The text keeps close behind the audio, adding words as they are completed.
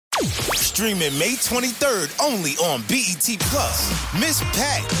Streaming May 23rd only on BET Plus. Miss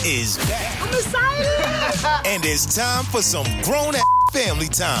Pat is back. I'm excited. And it's time for some grown-ass family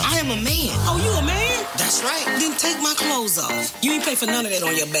time. I am a man. Oh, you a man? That's right. Then take my clothes off. You ain't pay for none of that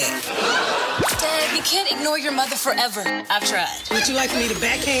on your back. Dad, you can't ignore your mother forever. I've tried. Would you like me to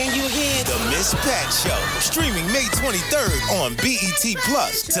backhand you again? The Miss Pat Show. Streaming May 23rd on BET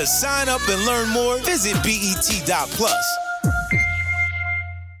Plus. To sign up and learn more, visit BET.plus.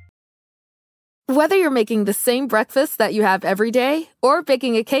 Whether you're making the same breakfast that you have every day or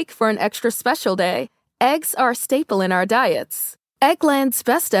baking a cake for an extra special day, eggs are a staple in our diets. Eggland's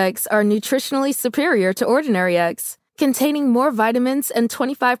Best Eggs are nutritionally superior to ordinary eggs, containing more vitamins and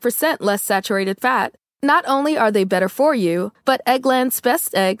 25% less saturated fat. Not only are they better for you, but Eggland's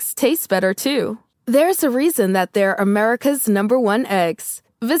Best Eggs taste better too. There's a reason that they're America's #1 eggs.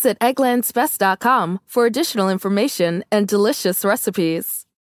 Visit egglandsbest.com for additional information and delicious recipes.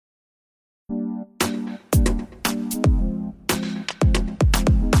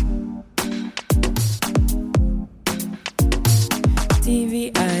 TV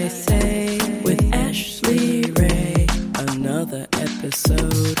I Say with Ashley Ray. Another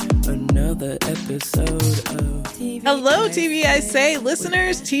episode of TV. Hello, TV I Say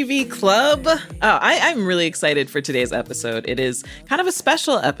listeners, TV Club. I'm really excited for today's episode. It is kind of a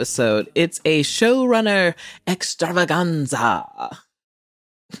special episode. It's a showrunner extravaganza.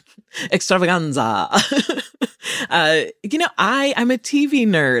 I'm a TV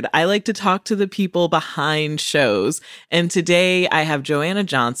nerd. I like to talk to the people behind shows. And today I have Joanna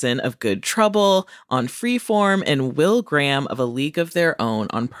Johnson of Good Trouble on Freeform and Will Graham of A League of Their Own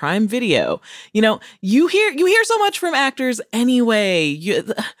on Prime Video. You hear so much from actors anyway.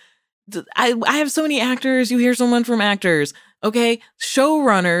 I have so many actors. You hear so much from actors. Okay,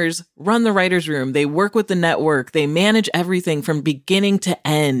 showrunners run the writer's room. They work with the network. They manage everything from beginning to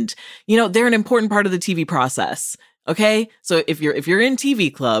end. They're an important part of the TV process. Okay, so if you're in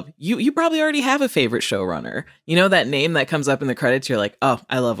TV Club, you probably already have a favorite showrunner. That name that comes up in the credits. You're like, oh,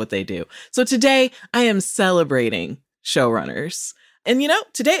 I love what they do. So today I am celebrating showrunners, and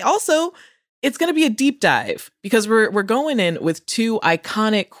today also it's going to be a deep dive because we're going in with two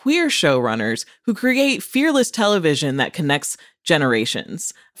iconic queer showrunners who create fearless television that connects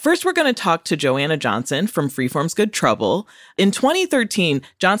generations. First, we're going to talk to Joanna Johnson from Freeform's Good Trouble. In 2013,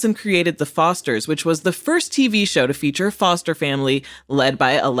 Johnson created The Fosters, which was the first TV show to feature a foster family led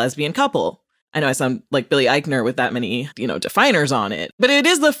by a lesbian couple. I know I sound like Billy Eichner with that many, definers on it, but it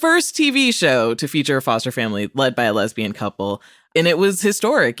is the first TV show to feature a foster family led by a lesbian couple. And it was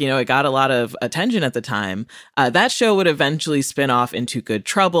historic. It got a lot of attention at the time. That show would eventually spin off into Good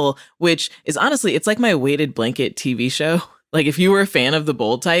Trouble, which is honestly, it's like my weighted blanket TV show. Like if you were a fan of the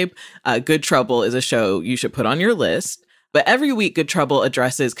Bold Type, Good Trouble is a show you should put on your list. But every week, Good Trouble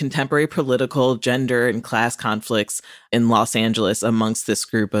addresses contemporary political, gender, and class conflicts in Los Angeles amongst this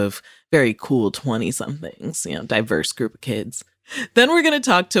group of very cool 20-somethings, diverse group of kids. Then we're going to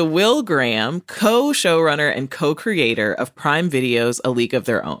talk to Will Graham, co-showrunner and co-creator of Prime Video's A League of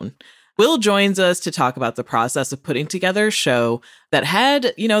Their Own. Will joins us to talk about the process of putting together a show that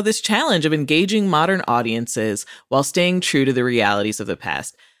had, this challenge of engaging modern audiences while staying true to the realities of the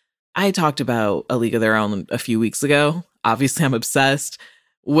past. I talked about A League of Their Own a few weeks ago. Obviously, I'm obsessed.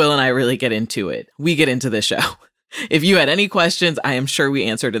 Will and I really get into it. We get into the show. If you had any questions, I am sure we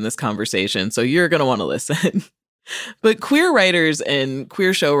answered in this conversation, so you're going to want to listen. But queer writers and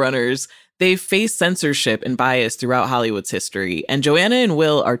queer showrunners, they've faced censorship and bias throughout Hollywood's history. And Joanna and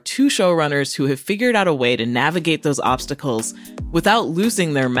Will are two showrunners who have figured out a way to navigate those obstacles without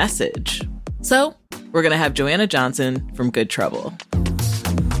losing their message. So we're going to have Joanna Johnson from Good Trouble.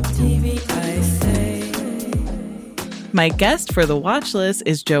 TV I Say. My guest for the watch list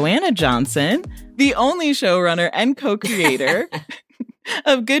is Joanna Johnson, the only showrunner and co-creator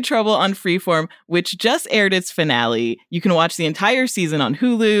of Good Trouble on Freeform, which just aired its finale. You can watch the entire season on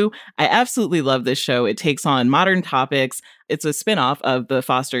Hulu. I absolutely love this show. It takes on modern topics. It's a spinoff of The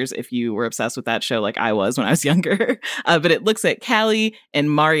Fosters, if you were obsessed with that show like I was when I was younger. But it looks at Callie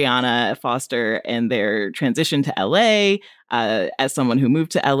and Mariana Foster and their transition to LA. As someone who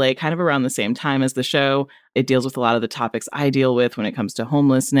moved to LA kind of around the same time as the show, it deals with a lot of the topics I deal with when it comes to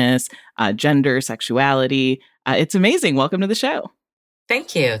homelessness, gender, sexuality. It's amazing. Welcome to the show.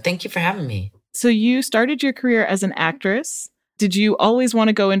 Thank you. Thank you for having me. So you started your career as an actress. Did you always want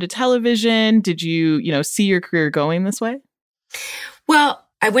to go into television? Did you, see your career going this way? Well,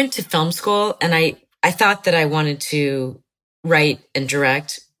 I went to film school and I thought that I wanted to write and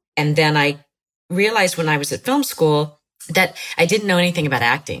direct. And then I realized when I was at film school that I didn't know anything about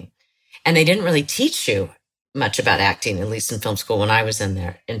acting. And they didn't really teach you much about acting, at least in film school when I was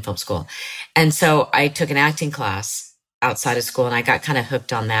in film school. And so I took an acting class outside of school and I got kind of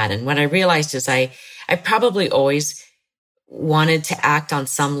hooked on that. And what I realized is I probably always wanted to act on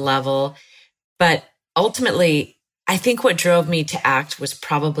some level, but ultimately I think what drove me to act was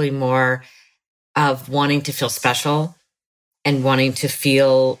probably more of wanting to feel special and wanting to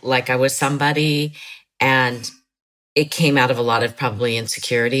feel like I was somebody. And it came out of a lot of probably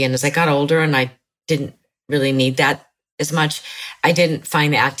insecurity. And as I got older and I didn't really need that as much, I didn't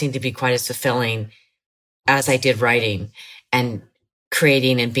find the acting to be quite as fulfilling as I did writing and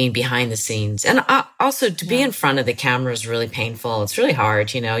creating and being behind the scenes. And also to be in front of the camera is really painful. It's really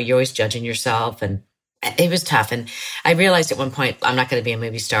hard. You're always judging yourself, and it was tough. And I realized at one point, I'm not going to be a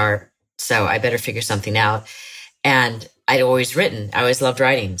movie star, so I better figure something out. And I'd always written. I always loved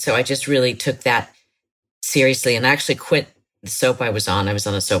writing. So I just really took that seriously and actually quit the soap I was on. I was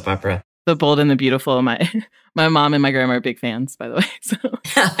on a soap opera. The Bold and the Beautiful. My mom and my grandma are big fans, by the way.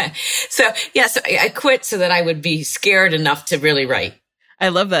 So I quit so that I would be scared enough to really write. I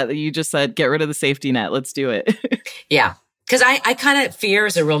love that you just said, get rid of the safety net. Let's do it. Yeah. Because I kind of, fear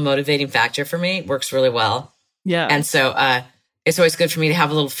is a real motivating factor for me. It works really well. Yeah. And so it's always good for me to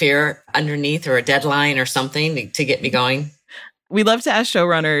have a little fear underneath or a deadline or something to get me going. We love to ask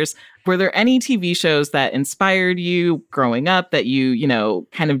showrunners, were there any TV shows that inspired you growing up that you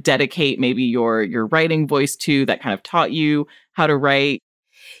kind of dedicate maybe your writing voice to, that kind of taught you how to write?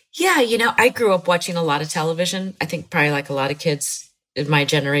 Yeah, I grew up watching a lot of television. I think probably like a lot of kids in my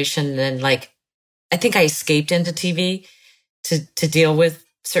generation. And I think I escaped into TV to deal with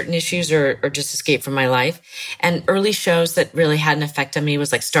certain issues or just escape from my life. And early shows that really had an effect on me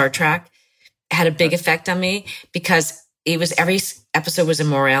was like Star Trek. It had a big effect on me because every episode was a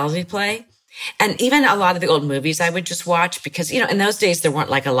morality play. And even a lot of the old movies I would just watch because, in those days, there weren't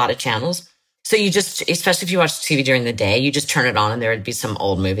like a lot of channels. So you just, especially if you watch TV during the day, you just turn it on and there would be some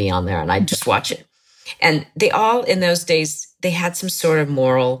old movie on there and I'd just watch it. And they all, in those days, they had some sort of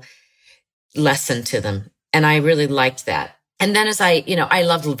moral lesson to them. And I really liked that. And then as I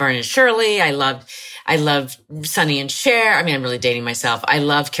loved Laverne and Shirley. I loved Sonny and Cher. I mean, I'm really dating myself. I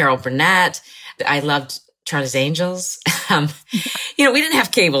loved Carol Burnett. I loved Charlie's Angels. We didn't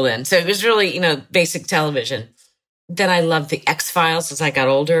have cable then. So it was really, basic television. Then I loved The X-Files as I got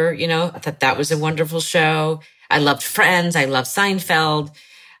older. I thought that was a wonderful show. I loved Friends. I loved Seinfeld.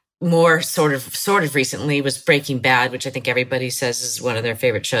 More sort of recently was Breaking Bad, which I think everybody says is one of their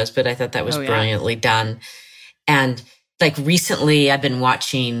favorite shows, but I thought that was brilliantly done. And recently I've been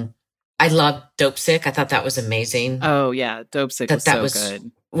watching, I loved Dopesick. I thought that was amazing. Oh yeah. Dopesick was so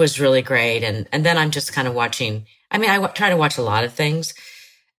good. Was really great. And then I'm just kind of watching, I try to watch a lot of things.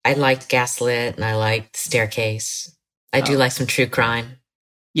 I liked Gaslit and I liked Staircase. I do like some true crime.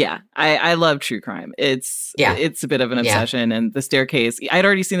 Yeah, I love true crime. It's a bit of an obsession. And The Staircase, I'd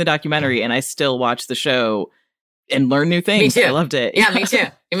already seen the documentary and I still watch the show and learn new things. Me too. I loved it. Yeah, me too.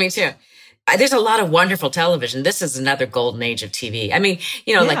 Me too. There's a lot of wonderful television. This is another golden age of TV.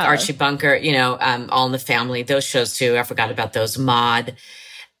 Like Archie Bunker, All in the Family, those shows too. I forgot about those. Maude.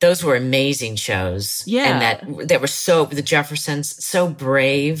 Those were amazing shows. Yeah. And that were the Jeffersons, so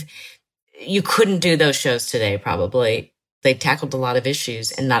brave. You couldn't do those shows today, probably. They tackled a lot of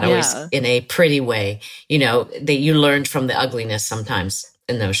issues and not always in a pretty way. You learned from the ugliness sometimes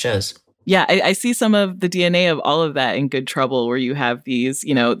in those shows. Yeah, I see some of the DNA of all of that in Good Trouble, where you have these,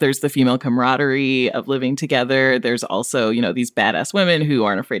 there's the female camaraderie of living together. There's also, these badass women who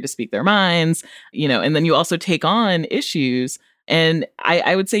aren't afraid to speak their minds, and then you also take on issues. And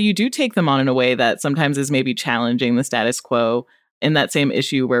I would say you do take them on in a way that sometimes is maybe challenging the status quo. In that same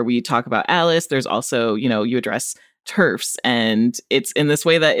issue where we talk about Alice, there's also, you address TERFs, and it's in this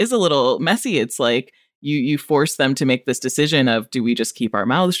way that is a little messy. It's like you force them to make this decision of, do we just keep our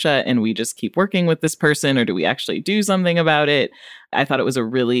mouths shut and we just keep working with this person, or do we actually do something about it? I thought it was a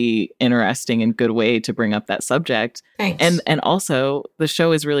really interesting and good way to bring up that subject. Thanks. And also the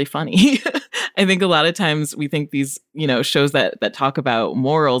show is really funny. I think a lot of times we think these, shows that talk about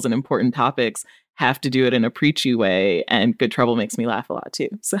morals and important topics have to do it in a preachy way, and Good Trouble makes me laugh a lot too.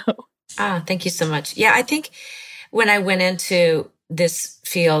 So thank you so much. Yeah, I think when I went into this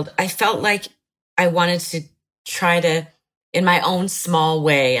field, I felt like I wanted to try to, in my own small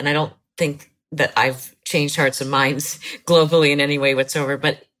way, and I don't think that I've changed hearts and minds globally in any way whatsoever,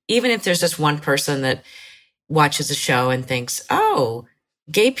 but even if there's just one person that watches a show and thinks, oh,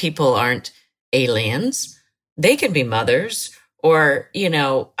 gay people aren't aliens, they can be mothers, or,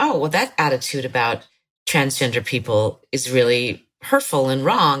 oh, well, that attitude about transgender people is really hurtful and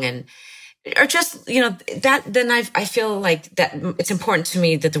wrong. And or just, that, then I feel like that it's important to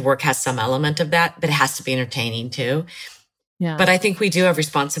me that the work has some element of that, but it has to be entertaining too. Yeah. But I think we do have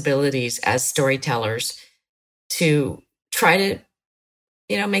responsibilities as storytellers to try to,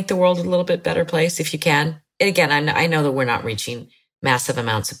 make the world a little bit better place if you can. And again, I know that we're not reaching massive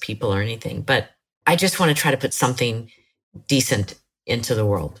amounts of people or anything, but I just want to try to put something decent into the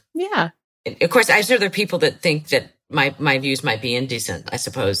world. Yeah. Of course, I'm sure there are people that think that my views might be indecent, I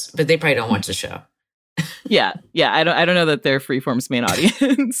suppose, but they probably don't watch the show. Yeah. I don't know that they're Freeform's main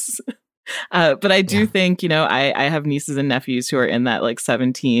audience. But I do think, I have nieces and nephews who are in that like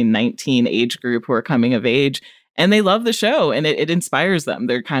 17, 19 age group who are coming of age, and they love the show, and it inspires them.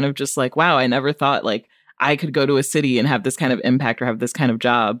 They're kind of just like, wow, I never thought like I could go to a city and have this kind of impact or have this kind of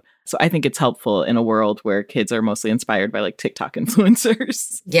job. So I think it's helpful in a world where kids are mostly inspired by like TikTok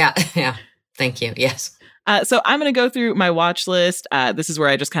influencers. Yeah. Thank you. Yes. So I'm going to go through my watch list. This is where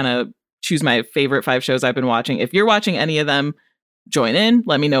I just kind of choose my favorite 5 shows I've been watching. If you're watching any of them, join in.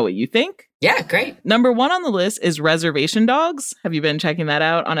 Let me know what you think. Yeah, great. Number 1 on the list is Reservation Dogs. Have you been checking that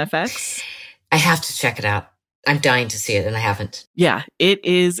out on FX? I have to check it out. I'm dying to see it, and I haven't. Yeah, it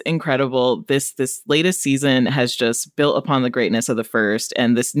is incredible. This latest season has just built upon the greatness of the first,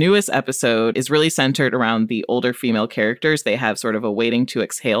 and this newest episode is really centered around the older female characters. They have sort of a waiting to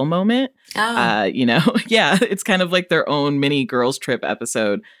exhale moment. Oh. Yeah, it's kind of like their own mini girls trip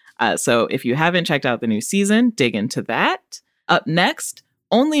episode. So if you haven't checked out the new season, dig into that. Up next,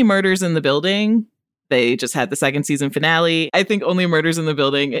 Only Murders in the Building. They just had the second season finale. I think Only Murders in the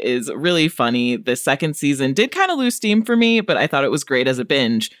Building is really funny. The second season did kind of lose steam for me, but I thought it was great as a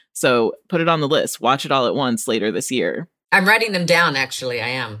binge. So put it on the list. Watch it all at once later this year. I'm writing them down, actually. I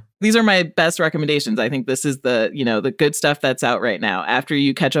am. These are my best recommendations. I think this is the good stuff that's out right now. After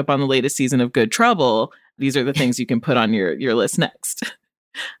you catch up on the latest season of Good Trouble, these are the things you can put on your list next.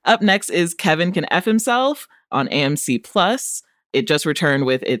 Up next is Kevin Can F Himself on AMC+. It just returned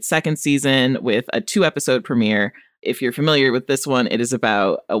with its second season with a 2-episode premiere. If you're familiar with this one, it is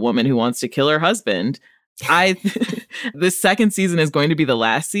about a woman who wants to kill her husband. This second season is going to be the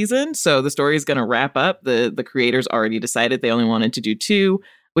last season, so the story is going to wrap up. The creators already decided they only wanted to do 2,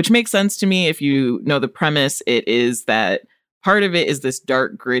 which makes sense to me. If you know the premise, it is that part of it is this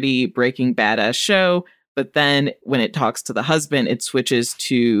dark, gritty, Breaking Badass show, but then when it talks to the husband, it switches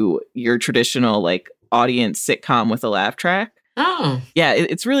to your traditional like audience sitcom with a laugh track. Oh. Yeah,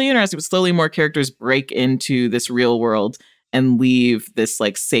 it's really interesting. But slowly more characters break into this real world and leave this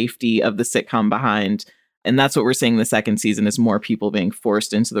like safety of the sitcom behind. And that's what we're seeing the second season is more people being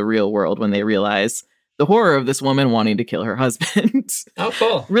forced into the real world when they realize the horror of this woman wanting to kill her husband. Oh,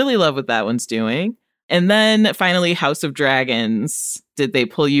 cool. Really love what that one's doing. And then finally, House of Dragons. Did they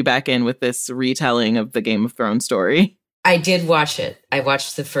pull you back in with this retelling of the Game of Thrones story? I did watch it. I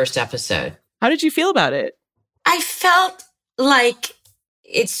watched the first episode. How did you feel about it? I felt like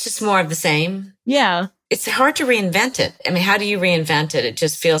it's just more of the same. Yeah. It's hard to reinvent it. I mean, how do you reinvent it? It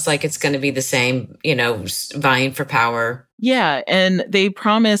just feels like it's going to be the same, vying for power. Yeah. And they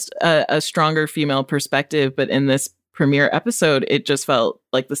promised a stronger female perspective, but in this premiere episode, it just felt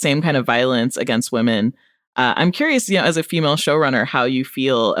like the same kind of violence against women. I'm curious, as a female showrunner, how you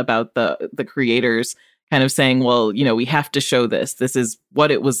feel about the creators kind of saying, well, we have to show this. This is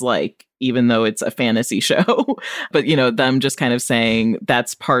what it was like, even though it's a fantasy show. But, them just kind of saying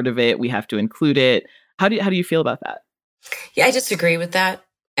that's part of it. We have to include it. How do you feel about that? Yeah, I disagree with that.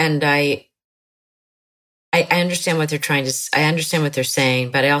 And I understand what they're I understand what they're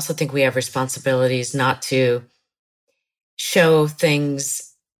saying, but I also think we have responsibilities not to show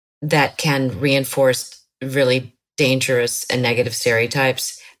things that can reinforce really dangerous and negative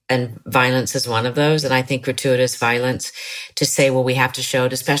stereotypes. And violence is one of those. And I think gratuitous violence to say, well, we have to show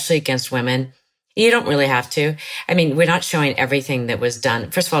it, especially against women. You don't really have to. I mean, we're not showing everything that was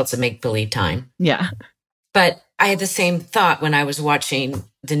done. First of all, it's a make-believe time. Yeah. But I had the same thought when I was watching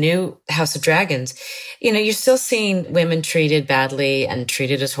the new House of Dragons. You're still seeing women treated badly and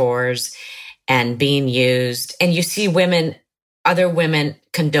treated as whores and being used. And you see other women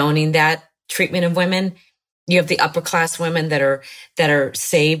condoning that treatment of women. You have the upper class women that are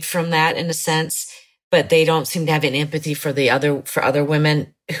saved from that in a sense, but they don't seem to have any empathy for other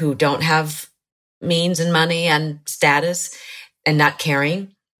women who don't have means and money and status and not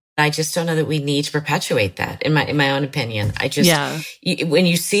caring. I just don't know that we need to perpetuate that in my own opinion. When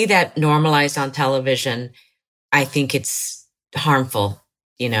you see that normalized on television, I think it's harmful,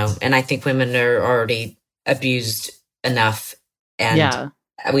 and I think women are already abused enough and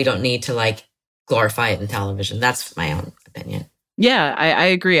we don't need to glorify it in television. That's my own opinion. Yeah, I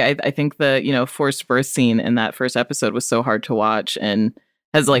agree. I think the, forced birth scene in that first episode was so hard to watch. And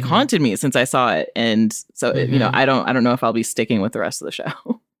has like haunted me since I saw it. And so, you know, I don't know if I'll be sticking with the rest of the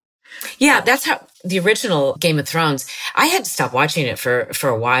show. Yeah, that's how the original Game of Thrones, I had to stop watching it for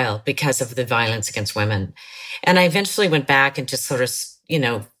a while because of the violence against women. And I eventually went back and just sort of, you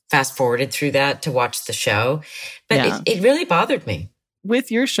know, fast forwarded through that to watch the show. But it really bothered me.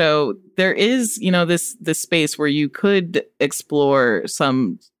 With your show, there is, you know, this space where you could explore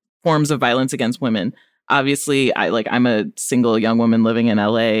some forms of violence against women. Obviously, I'm a single young woman living in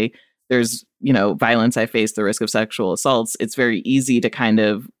LA. There's, you know, violence I face, the risk of sexual assaults. It's very easy to kind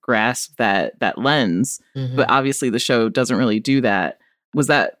of grasp that lens. But obviously the show doesn't really do that.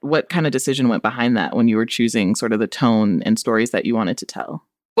 What kind of decision went behind that when you were choosing sort of the tone and stories that you wanted to tell?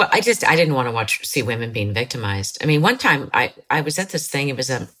 Well, I didn't want to see women being victimized. I mean, one time I was at this thing,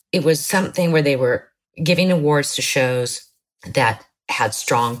 it was something where they were giving awards to shows that had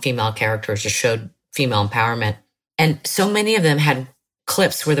strong female characters or showed female empowerment. And so many of them had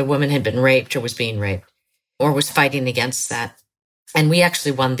clips where the woman had been raped or was being raped or was fighting against that. And we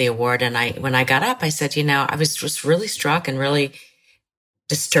actually won the award. And when I got up, I said, you know, I was just really struck and really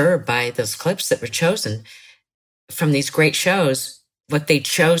disturbed by those clips that were chosen from these great shows. What they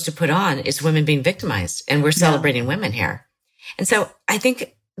chose to put on is women being victimized, and we're celebrating women here. And so I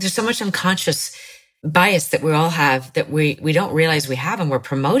think there's so much unconscious bias that we all have that we don't realize we have, and we're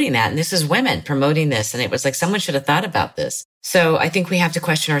promoting that. And this is women promoting this. And it was like, someone should have thought about this. So I think we have to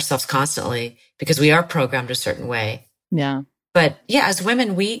question ourselves constantly because we are programmed a certain way. Yeah. But yeah, as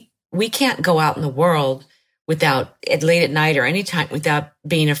women, we can't go out in the world without late at night or anytime without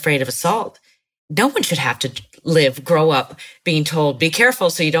being afraid of assault. No one should have to grow up being told, be careful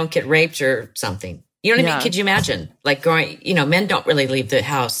so you don't get raped or something. You know what I mean? Could you imagine? Like men don't really leave the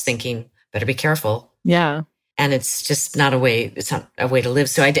house thinking, better be careful. Yeah. And it's just not a way to live.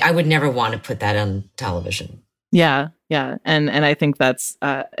 So I would never want to put that on television. Yeah. Yeah. And I think that's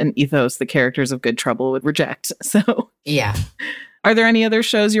an ethos the characters of Good Trouble would reject. So yeah. Are there any other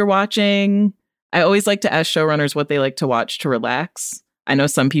shows you're watching? I always like to ask showrunners what they like to watch to relax. I know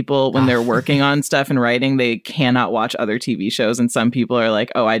some people, when they're working on stuff and writing, they cannot watch other TV shows. And some people are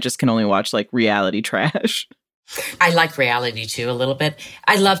like, oh, I just can only watch like reality trash. I like reality too, a little bit.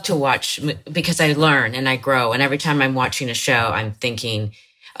 I love to watch because I learn and I grow. And every time I'm watching a show, I'm thinking,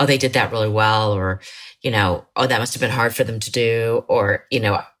 oh, they did that really well. Or, you know, oh, that must have been hard for them to do. Or, you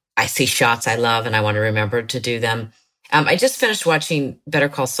know, I see shots I love and I want to remember to do them. I just finished watching Better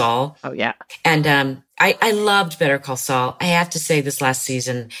Call Saul. Oh, yeah. And I loved Better Call Saul. I have to say this last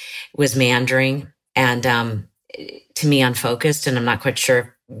season was meandering and to me unfocused. And I'm not quite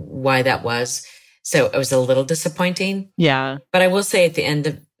sure why that was. So it was a little disappointing. Yeah. But I will say at the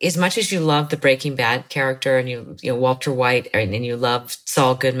end, as much as you love the Breaking Bad character and you know, Walter White and you love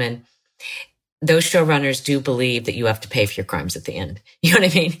Saul Goodman, those showrunners do believe that you have to pay for your crimes at the end. You know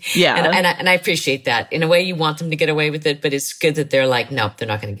what I mean? Yeah. And I appreciate that. In a way, you want them to get away with it, but it's good that they're like, nope, they're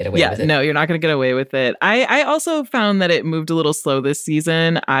not going to get away with it. No, you're not going to get away with it. I also found that it moved a little slow this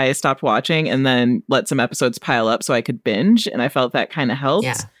season. I stopped watching and then let some episodes pile up so I could binge. And I felt that kind of helped.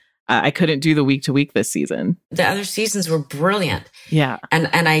 Yeah. I couldn't do the week to week this season. The other seasons were brilliant. Yeah. And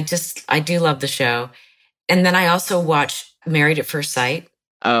I do love the show. And then I also watch Married at First Sight.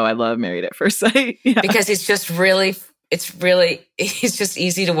 Oh, I love Married at First Sight. Yeah. Because it's just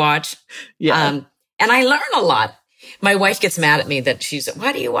easy to watch. Yeah. And I learn a lot. My wife gets mad at me that she's,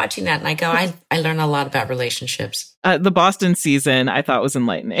 why are you watching that? And I go, I learn a lot about relationships. The Boston season I thought was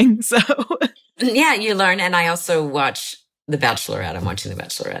enlightening. So yeah, you learn. And I also watch The Bachelorette. I'm watching The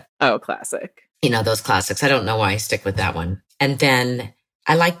Bachelorette. Oh, classic. You know, those classics. I don't know why I stick with that one. And then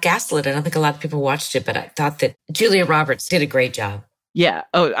I like Gaslit. I don't think a lot of people watched it, but I thought that Julia Roberts did a great job. Yeah.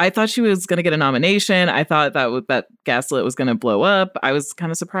 Oh, I thought she was going to get a nomination. I thought that Gaslit was going to blow up. I was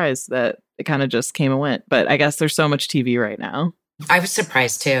kind of surprised that it kind of just came and went. But I guess there's so much TV right now. I was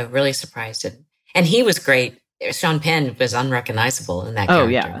surprised too. Really surprised. And he was great. Sean Penn was unrecognizable in that character. Oh,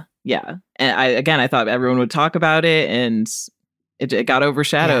 yeah. Yeah. And I thought everyone would talk about it, and it got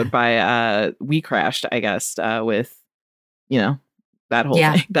overshadowed by We Crashed, I guess, with, you know, that whole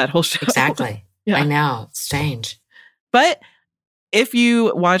thing, that whole show. Exactly. Yeah. I know. It's strange. But if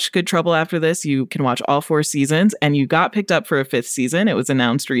you watch Good Trouble after this, you can watch all 4 seasons, and you got picked up for a 5th season. It was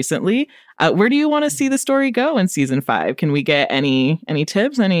announced recently. Where do you want to see the story go in season 5? Can we get any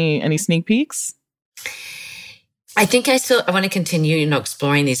tips, any sneak peeks? I think I want to continue, you know,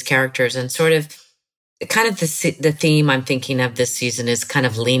 exploring these characters, and sort of kind of the theme I'm thinking of this season is kind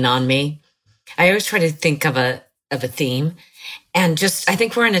of lean on me. I always try to think of a theme, and just, I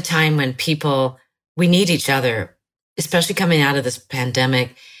think we're in a time when we need each other, especially coming out of this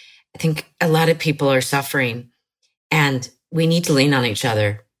pandemic. I think a lot of people are suffering, and we need to lean on each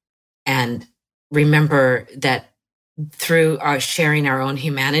other and remember that through our sharing our own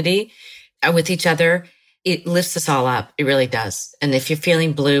humanity with each other, it lifts us all up. It really does. And if you're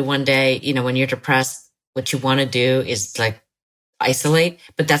feeling blue one day, when you're depressed, what you want to do is like isolate,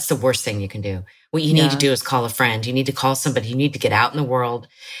 but that's the worst thing you can do. What you need to do is call a friend. You need to call somebody. You need to get out in the world,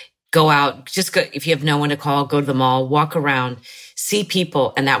 go out, just go. If you have no one to call, go to the mall, walk around, see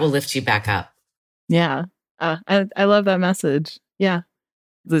people, and that will lift you back up. Yeah. I love that message. Yeah.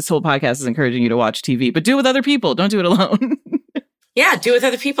 This whole podcast is encouraging you to watch TV, but do it with other people. Don't do it alone. Yeah, do it with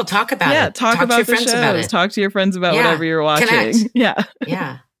other people. Talk about it. Yeah, talk about to your friends about it. Talk to your friends about whatever you're watching. Connect. Yeah.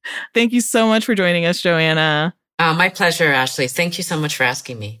 Yeah. Thank you so much for joining us, Joanna. My pleasure, Ashley. Thank you so much for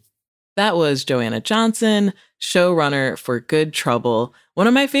asking me. That was Joanna Johnson, showrunner for Good Trouble, one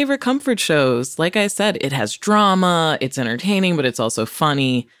of my favorite comfort shows. Like I said, it has drama, it's entertaining, but it's also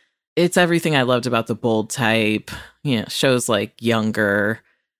funny. It's everything I loved about The Bold Type, shows like Younger,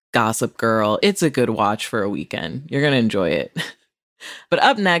 Gossip Girl. It's a good watch for a weekend. You're going to enjoy it. But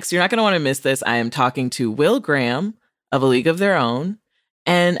up next, you're not going to want to miss this. I am talking to Will Graham of A League of Their Own.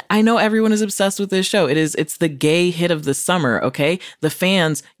 And I know everyone is obsessed with this show. It's the gay hit of the summer, okay? The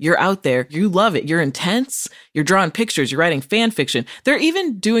fans, you're out there. You love it. You're intense. You're drawing pictures. You're writing fan fiction. They're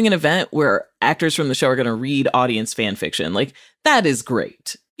even doing an event where actors from the show are going to read audience fan fiction. Like, that is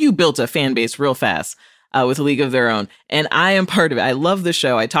great. You built a fan base real fast with A League of Their Own. And I am part of it. I love the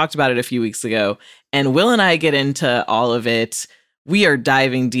show. I talked about it a few weeks ago. And Will and I get into all of it. We are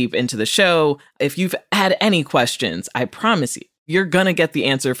diving deep into the show. If you've had any questions, I promise you're going to get the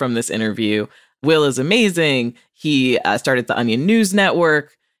answer from this interview. Will is amazing. He started the Onion News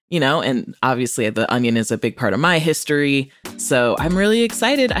Network, and obviously The Onion is a big part of my history. So I'm really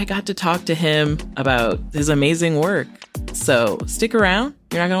excited I got to talk to him about his amazing work. So stick around.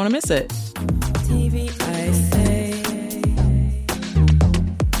 You're not going to want to miss it. TV, I say.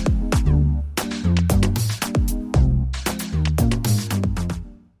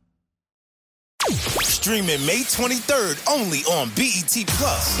 Streaming May 23rd only on BET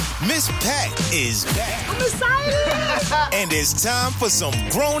Plus. Miss Pat is back. I'm excited. And it's time for some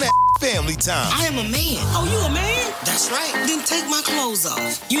grown-ass family time. I am a man. Oh, you a man? That's right. Then take my clothes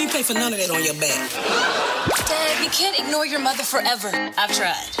off. You ain't pay for none of that on your back. Dad, you can't ignore your mother forever. I've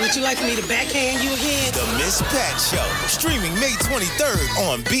tried. Would you like me to backhand you again? The Miss Pat Show. Streaming May 23rd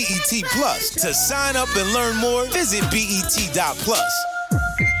on BET Plus. To sign up and learn more, visit BET.plus.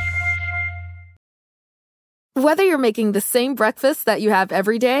 Whether you're making the same breakfast that you have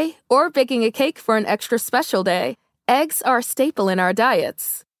every day or baking a cake for an extra special day, eggs are a staple in our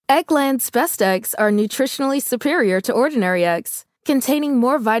diets. Eggland's Best Eggs are nutritionally superior to ordinary eggs, containing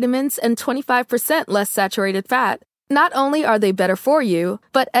more vitamins and 25% less saturated fat. Not only are they better for you,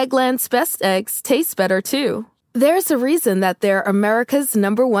 but Eggland's Best Eggs taste better too. There's a reason that they're America's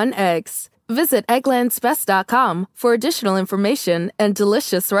 #1 eggs. Visit egglandsbest.com for additional information and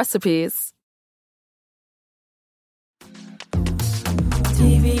delicious recipes.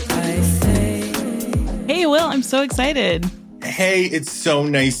 TV, I say. Hey, Will, I'm so excited. Hey, it's so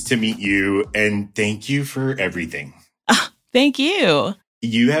nice to meet you, and thank you for everything. Thank you.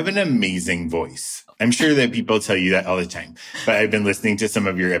 You have an amazing voice. I'm sure that people tell you that all the time, but I've been listening to some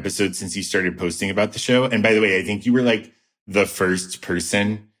of your episodes since you started posting about the show. And by the way, I think you were like the first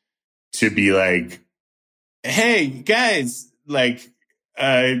person to be like, hey, guys, like,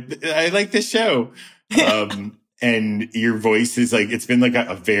 I like this show. And your voice is like, it's been like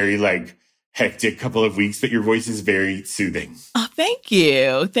a very like hectic couple of weeks, but your voice is very soothing. Oh, thank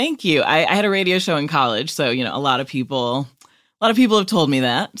you. Thank you. I had a radio show in college. So, a lot of people have told me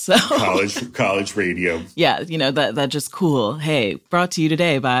that. So college radio. Yeah. That just cool. Hey, brought to you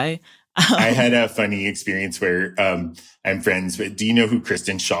today by. I had a funny experience where I'm friends with, do you know who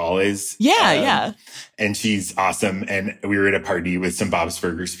Kristen Shaw is? Yeah. And she's awesome. And we were at a party with some Bob's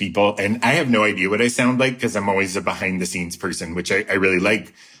Burgers people. And I have no idea what I sound like because I'm always a behind the scenes person, which I really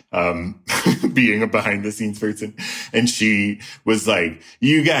like. Being a behind the scenes person. And she was like,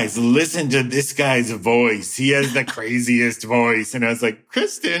 you guys listen to this guy's voice. He has the craziest voice. And I was like,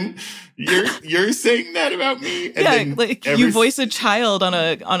 Kristen, you're saying that about me? And yeah. Like you voice a child on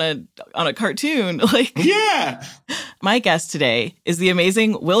a cartoon. Like, yeah. My guest today is the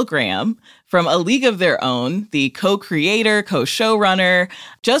amazing Will Graham from A League of Their Own, the co-creator, co-showrunner,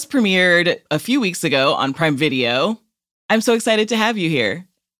 just premiered a few weeks ago on Prime Video. I'm so excited to have you here.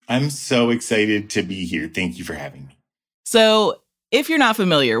 I'm so excited to be here. Thank you for having me. So if you're not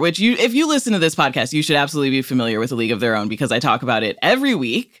familiar, if you listen to this podcast, you should absolutely be familiar with A League of Their Own because I talk about it every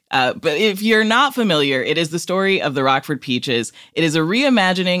week. But if you're not familiar, it is the story of the Rockford Peaches. It is a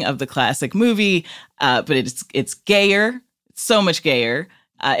reimagining of the classic movie, but it's gayer. so much gayer.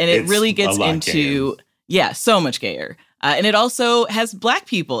 And it really gets into, so much gayer. And it also has Black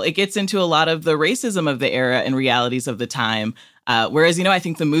people. It gets into a lot of the racism of the era and realities of the time. Whereas, I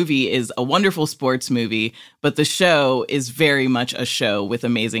think the movie is a wonderful sports movie, but the show is very much a show with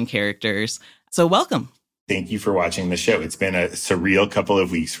amazing characters. So welcome. Thank you for watching the show. It's been a surreal couple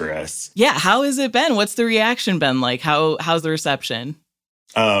of weeks for us. Yeah. How has it been? What's the reaction been like? How's the reception?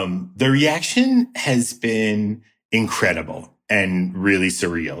 The reaction has been incredible and really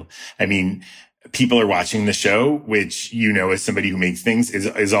surreal. I mean, people are watching the show, which, as somebody who makes things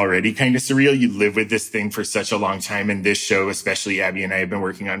is already kind of surreal. You live with this thing for such a long time. And this show, especially Abby and I have been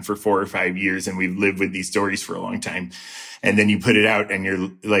working on for 4 or 5 years, and we've lived with these stories for a long time. And then you put it out and you're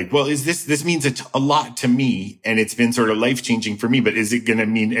like, well, this means a lot to me. And it's been sort of life-changing for me, but is it going to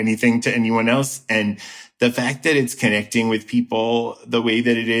mean anything to anyone else? And the fact that it's connecting with people the way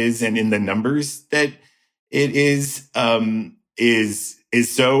that it is and in the numbers that it is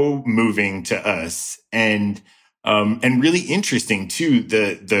so moving to us and really interesting too,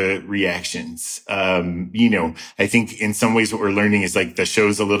 the reactions. I think in some ways what we're learning is like the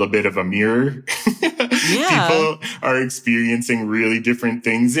show's a little bit of a mirror. Yeah. People are experiencing really different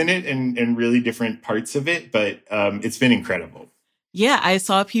things in it and really different parts of it, but it's been incredible. Yeah, I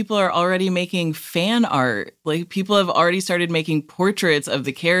saw people are already making fan art. Like people have already started making portraits of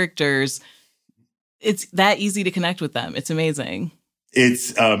the characters. It's that easy to connect with them. It's amazing.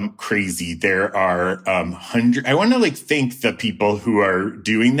 It's crazy. There are hundreds. I want to thank the people who are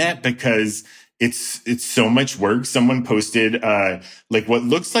doing that because it's so much work. Someone posted what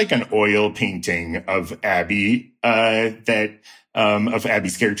looks like an oil painting of Abby of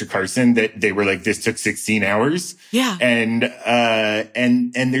Abby's character Carson that they were like, this took 16 hours. Yeah. And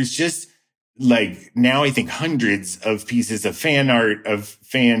there's just now I think hundreds of pieces of fan art, of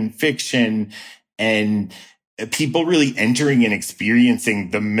fan fiction, and people really entering and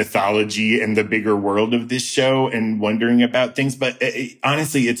experiencing the mythology and the bigger world of this show and wondering about things. But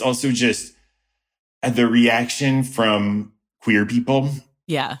honestly, it's also just the reaction from queer people.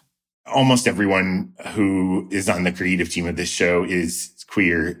 Yeah. Almost everyone who is on the creative team of this show is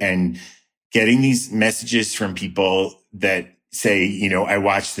queer, and getting these messages from people that say, I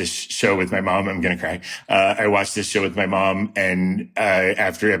watched this show with my mom. I'm going to cry. I watched this show with my mom, and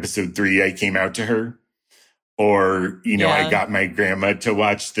after episode 3, I came out to her. Or, I got my grandma to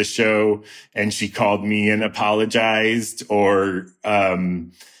watch the show and she called me and apologized. Or,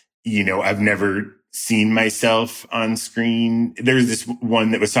 I've never seen myself on screen. There's this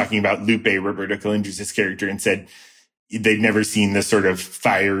one that was talking about Lupe, Roberto Colindres' character, and said they'd never seen the sort of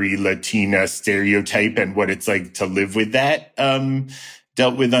fiery Latina stereotype and what it's like to live with that.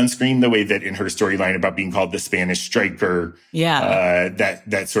 Dealt with on screen, the way that in her storyline about being called the Spanish striker,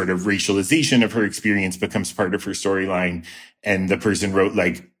 that sort of racialization of her experience becomes part of her storyline. And the person wrote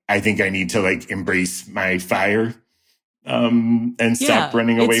I think I need to embrace my fire and stop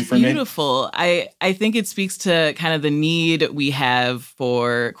running away from it. It's beautiful. I think it speaks to kind of the need we have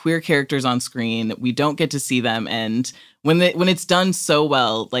for queer characters on screen. We don't get to see them, and when it's done so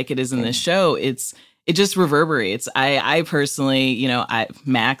well, like it is in this show, it just reverberates. I personally,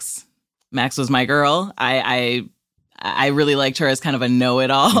 Max was my girl. I really liked her as kind of a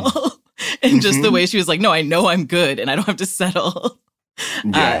know-it-all. And just the way she was like, no, I know I'm good and I don't have to settle.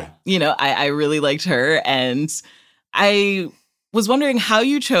 Yeah. I really liked her. And I was wondering how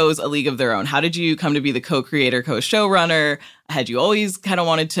you chose A League of Their Own. How did you come to be the co-creator, co-showrunner? Had you always kind of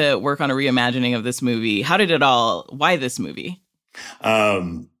wanted to work on a reimagining of this movie? Why this movie?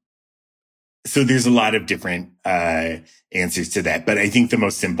 So there's a lot of different answers to that, but I think the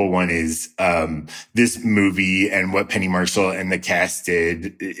most simple one is this movie and what Penny Marshall and the cast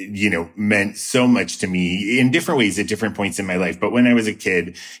did, meant so much to me in different ways at different points in my life. But when I was a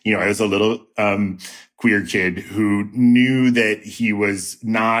kid, I was a little queer kid who knew that he was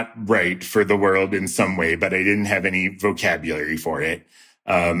not right for the world in some way, but I didn't have any vocabulary for it.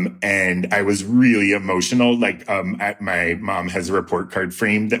 And I was really emotional. My mom has a report card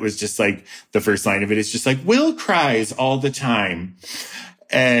framed that was just the first line of it is just Will cries all the time.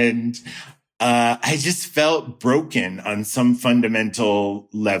 And, I just felt broken on some fundamental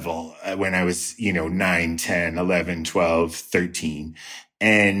level when I was, 9, 10, 11, 12, 13.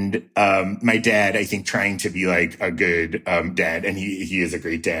 And, my dad, I think trying to be a good, dad, and he is a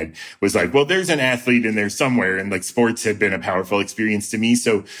great dad, was well, there's an athlete in there somewhere. And sports had been a powerful experience to me.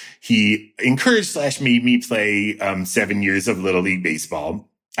 So he encouraged / made me play, 7 years of Little League baseball.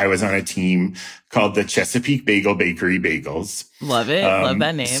 I was on a team called the Chesapeake Bagel Bakery Bagels. Love it. Love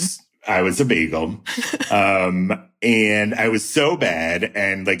that name. I was a bagel. And I was so bad.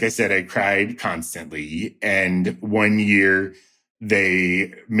 And like I said, I cried constantly. And one year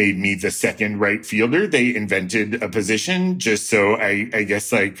they made me the second right fielder. They invented a position just so I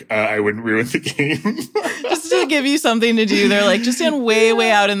guess I wouldn't ruin the game. Just to give you something to do. They're like, just stand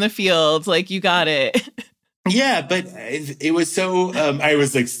way out in the field. Like, you got it. Yeah, but it was so, I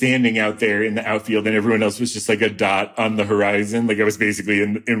was like standing out there in the outfield and everyone else was just like a dot on the horizon. Like I was basically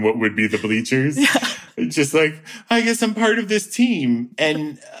in what would be the bleachers. Yeah. Just like, I guess I'm part of this team.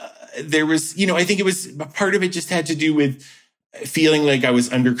 And there was, I think it was part of it just had to do with feeling like I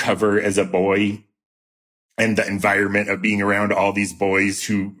was undercover as a boy. And the environment of being around all these boys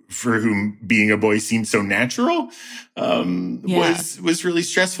for whom being a boy seemed so natural, was really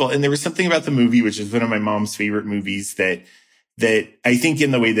stressful. And there was something about the movie, which is one of my mom's favorite movies, that I think in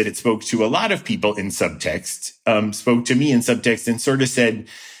the way that it spoke to a lot of people in subtext, spoke to me in subtext and sort of said,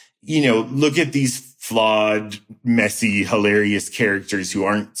 look at these flawed, messy, hilarious characters who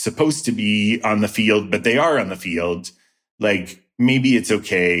aren't supposed to be on the field, but they are on the field. Like, maybe it's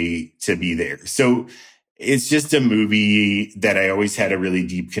okay to be there. So it's just a movie that I always had a really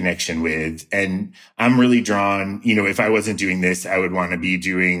deep connection with. And I'm really drawn, if I wasn't doing this, I would want to be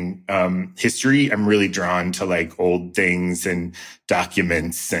doing history. I'm really drawn to like old things and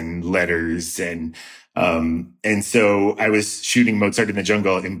documents and letters. And so I was shooting Mozart in the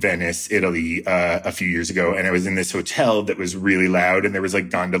Jungle in Venice, Italy, a few years ago. And I was in this hotel that was really loud and there was like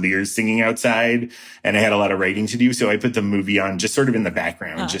gondoliers singing outside and I had a lot of writing to do. So I put the movie on just sort of in the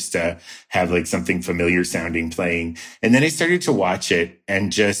background, just to have like something familiar sounding playing. And then I started to watch it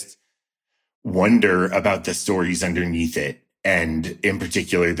and just wonder about the stories underneath it. And in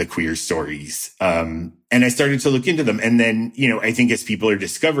particular, the queer stories. And I started to look into them. And then, I think as people are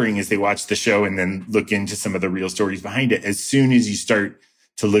discovering as they watch the show and then look into some of the real stories behind it, as soon as you start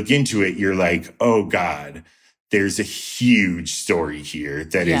to look into it, you're like, oh God, there's a huge story here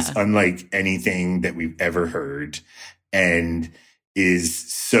that is unlike anything that we've ever heard and is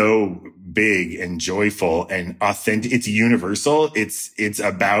so big and joyful and authentic. It's universal. It's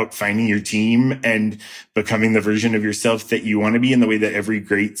about finding your team and becoming the version of yourself that you want to be in the way that every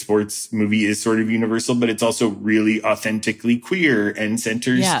great sports movie is sort of universal, but it's also really authentically queer and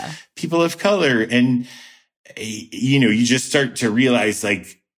centers people of color. And, you just start to realize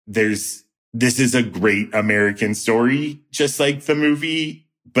like this is a great American story, just like the movie,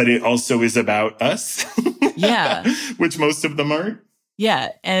 but it also is about us. Yeah. Which most of them aren't. Yeah.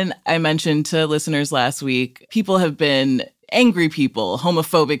 And I mentioned to listeners last week, people have been angry people,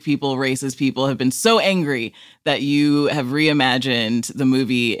 homophobic people, racist people have been so angry that you have reimagined the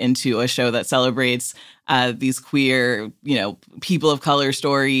movie into a show that celebrates these queer, people of color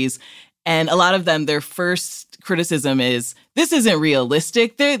stories. And a lot of them, their first criticism is, this isn't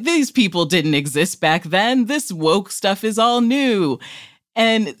realistic. These people didn't exist back then. This woke stuff is all new.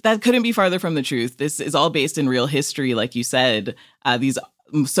 And that couldn't be farther from the truth. This is all based in real history, like you said.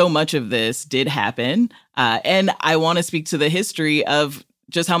 So much of this did happen. And I want to speak to the history of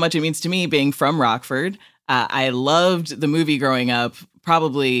just how much it means to me being from Rockford. I loved the movie growing up,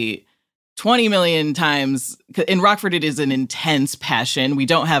 probably 20 million times. In Rockford, it is an intense passion. We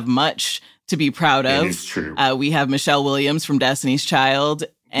don't have much to be proud of. It is true. We have Michelle Williams from Destiny's Child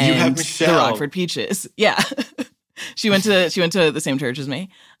and you have Michelle. The Rockford Peaches. Yeah. She went to the same church as me.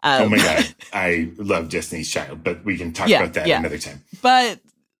 Oh my God. I love Destiny's Child, but we can talk about that another time. But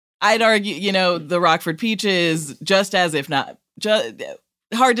I'd argue, the Rockford Peaches, just as if not,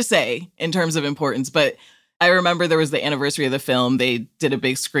 hard to say in terms of importance. But I remember there was the anniversary of the film. They did a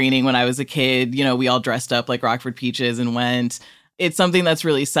big screening when I was a kid. We all dressed up like Rockford Peaches and went. It's something that's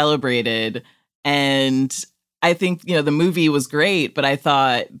really celebrated. And I think, the movie was great, but I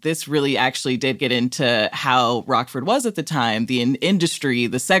thought this really actually did get into how Rockford was at the time, the industry,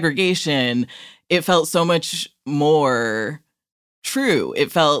 the segregation. It felt so much more true.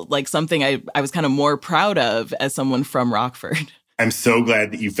 It felt like something I was kind of more proud of as someone from Rockford. I'm so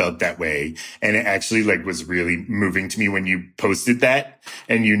glad that you felt that way. And it actually was really moving to me when you posted that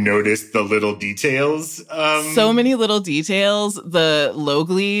and you noticed the little details. So many little details. The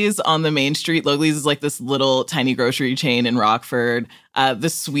Loglies on the main street. Loglies is like this little tiny grocery chain in Rockford. The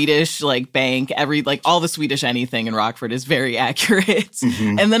Swedish bank, all the Swedish anything in Rockford is very accurate.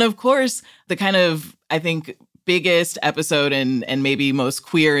 Mm-hmm. And then of course the kind of, I think, biggest episode and maybe most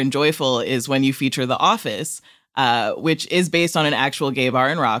queer and joyful is when you feature The Office. Which is based on an actual gay bar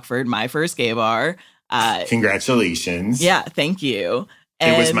in Rockford, my first gay bar. Congratulations. Yeah, thank you.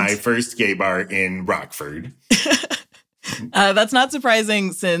 It was my first gay bar in Rockford. That's not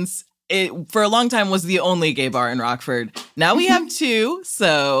surprising since it, for a long time, was the only gay bar in Rockford. Now we have two.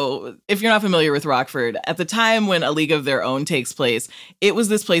 So if you're not familiar with Rockford, at the time when A League of Their Own takes place, it was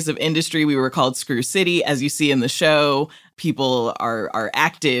this place of industry. We were called Screw City, as you see in the show. People are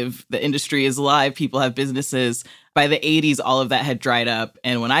active. The industry is alive. People have businesses. By the 80s, all of that had dried up.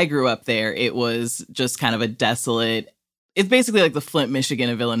 And when I grew up there, it was just kind of a desolate, it's basically like the Flint, Michigan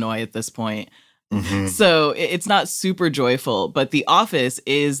of Illinois at this point. Mm-hmm. So it's not super joyful, but The Office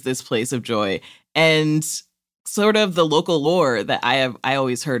is this place of joy. And sort of the local lore that I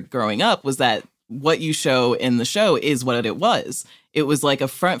always heard growing up was that what you show in the show is what it was. It was like a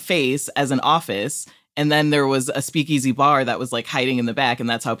front face as an office. And then there was a speakeasy bar that was like hiding in the back, and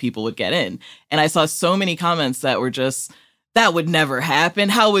that's how people would get in. And I saw so many comments that were just, that would never happen.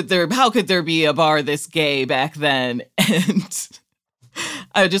 How could there be a bar this gay back then? And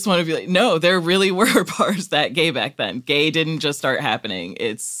I just want to be like, no, there really were bars that gay back then. Gay didn't just start happening.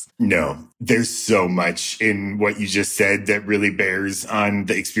 No, there's so much in what you just said that really bears on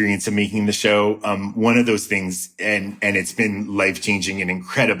the experience of making the show. One of those things, and it's been life-changing and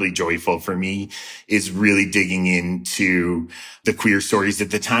incredibly joyful for me, is really digging into the queer stories at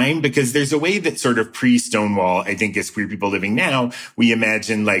the time, because there's a way that sort of pre-Stonewall, I think as queer people living now, we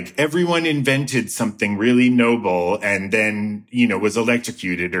imagine like everyone invented something really noble and then, was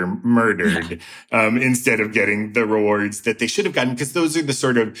electrocuted or murdered, instead of getting the rewards that they should have gotten, because those are the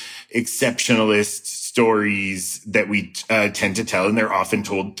sort of exceptionalist stories that we tend to tell, and they're often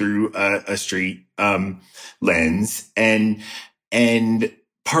told through a straight lens. And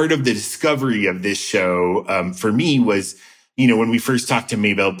part of the discovery of this show for me was, when we first talked to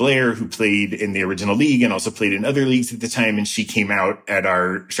Maybelle Blair, who played in the original League and also played in other leagues at the time, and she came out at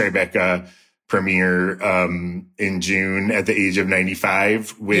our Tribeca premiere in June at the age of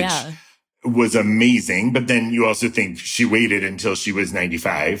 95, which was amazing. But then you also think she waited until she was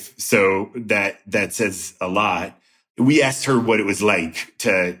 95. So that says a lot. We asked her what it was like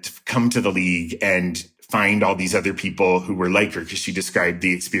to come to the League and find all these other people who were like her, because she described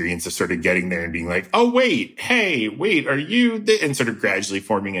the experience of sort of getting there and being like, oh, wait, are you? And sort of gradually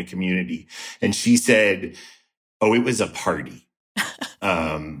forming a community. And she said, oh, it was a party.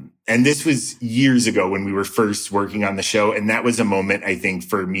 And this was years ago when we were first working on the show. And that was a moment, I think,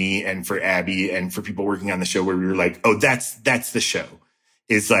 for me and for Abby and for people working on the show where we were like, oh, that's the show.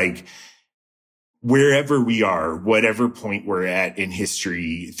 It's like, wherever we are, whatever point we're at in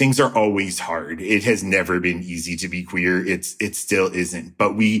history, things are always hard. It has never been easy to be queer. It still isn't.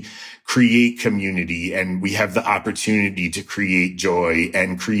 But we create community, and we have the opportunity to create joy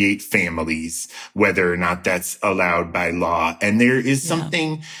and create families, whether or not that's allowed by law. And there is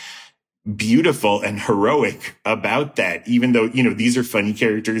something beautiful and heroic about that, even though, these are funny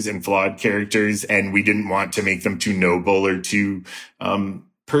characters and flawed characters, and we didn't want to make them too noble or too,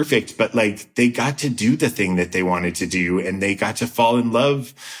 perfect, but like they got to do the thing that they wanted to do, and they got to fall in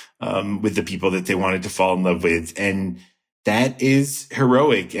love with the people that they wanted to fall in love with. And that is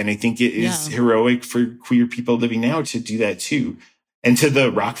heroic. And I think it is heroic for queer people living now to do that too. And to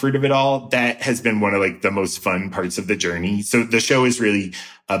the Rockford of it all, that has been one of like the most fun parts of the journey. So the show is really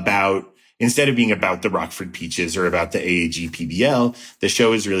about, instead of being about the Rockford Peaches or about the AAG PBL, the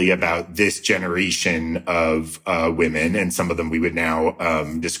show is really about this generation of women, and some of them we would now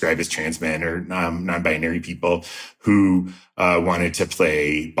describe as trans men or non-binary people who wanted to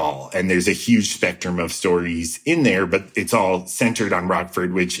play ball. And there's a huge spectrum of stories in there, but it's all centered on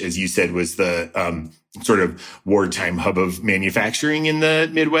Rockford, which, as you said, was the sort of wartime hub of manufacturing in the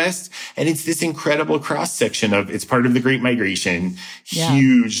Midwest. And it's this incredible cross-section of, it's part of the Great Migration.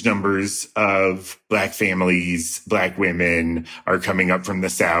 Huge numbers of Black families, Black women are coming up from the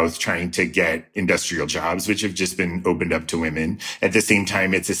South trying to get industrial jobs, which have just been opened up to women. At the same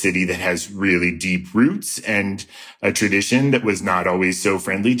time, it's a city that has really deep roots and a tradition that was not always so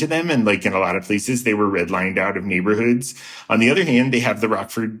friendly to them. And like in a lot of places, they were redlined out of neighborhoods. On the other hand, they have the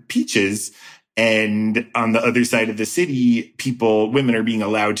Rockford Peaches. And on the other side of the city, women are being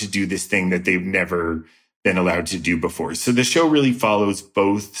allowed to do this thing that they've never been allowed to do before. So the show really follows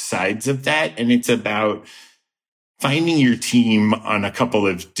both sides of that. And it's about finding your team on a couple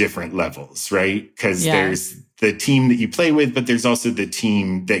of different levels, right? Because there's the team that you play with, but there's also the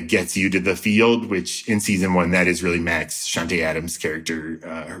team that gets you to the field, which in season 1, that is really Max, Shantae Adams' character,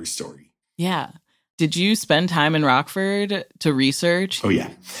 her story. Yeah. Did you spend time in Rockford to research? Oh,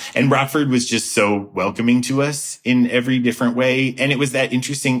 yeah. And Rockford was just so welcoming to us in every different way. And it was that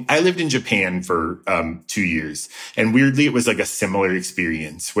interesting. I lived in Japan for 2 years. And weirdly, it was like a similar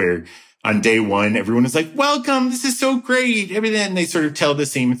experience where on day 1, everyone was like, welcome, this is so great. Everything. And they sort of tell the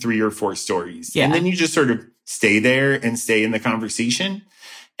same 3 or 4 stories. Yeah. And then you just sort of stay there and stay in the conversation.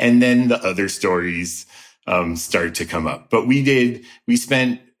 And then the other stories start to come up. But we did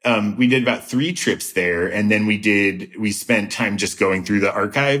about 3 trips there. And then we spent time just going through the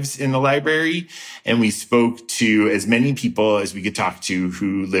archives in the library. And we spoke to as many people as we could talk to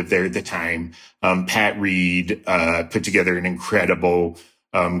who lived there at the time. Pat Reed put together an incredible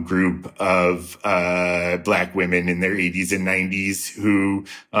group of Black women in their 80s and 90s who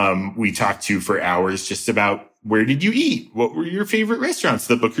we talked to for hours just about, where did you eat? What were your favorite restaurants?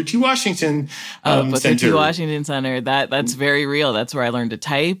 The Booker T. Washington Booker Center. T. Washington Center. That's very real. That's where I learned to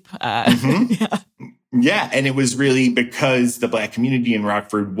type. Yeah. And it was really because the Black community in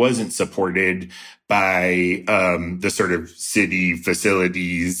Rockford wasn't supported by the sort of city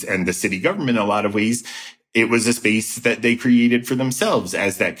facilities and the city government in a lot of ways. It was a space that they created for themselves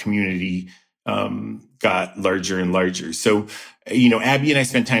as that community got larger and larger. So, Abby and I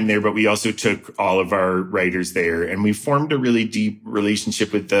spent time there, but we also took all of our writers there, and we formed a really deep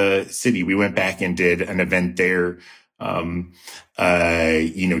relationship with the city. We went back and did an event there,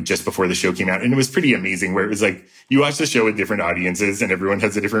 just before the show came out. And it was pretty amazing, where it was like, you watch the show with different audiences and everyone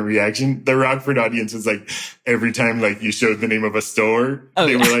has a different reaction. The Rockford audience was like, every time you showed the name of a store,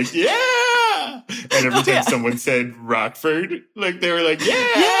 they were like, yeah. And every time someone said Rockford, they were like,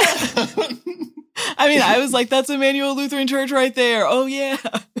 yeah. I mean, I was like, that's Emmanuel Lutheran Church right there. Oh, yeah.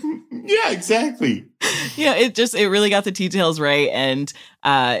 Yeah, exactly. Yeah, it really got the details right. And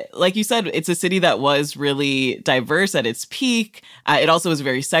like you said, it's a city that was really diverse at its peak. It also was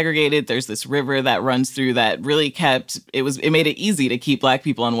very segregated. There's this river that runs through that really it made it easy to keep Black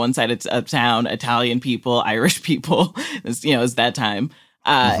people on one side of town, Italian people, Irish people, as that time.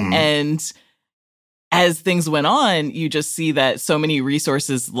 And as things went on, you just see that so many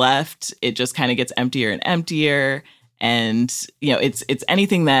resources left. It just kind of gets emptier and emptier. And, it's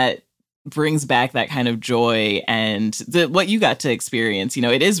anything that brings back that kind of joy and what you got to experience.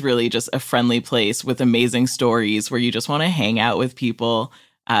 It is really just a friendly place with amazing stories where you just want to hang out with people.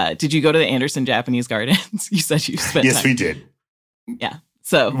 Did you go to the Anderson Japanese Gardens? You said you spent Yes, time. we did. Yeah.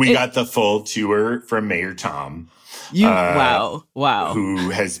 So we got the full tour from Mayor Tom. Wow.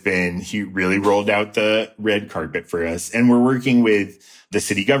 He really rolled out the red carpet for us. And we're working with the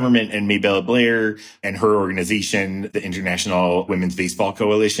city government and Maybelle Blair and her organization, the International Women's Baseball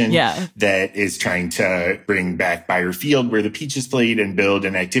Coalition, that is trying to bring back Beyer Field where the Peaches played and build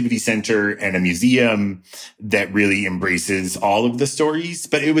an activity center and a museum that really embraces all of the stories.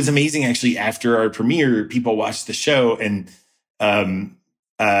 But it was amazing, actually, after our premiere, people watched the show and,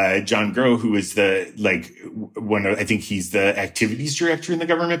 John Groh, who is I think he's the activities director in the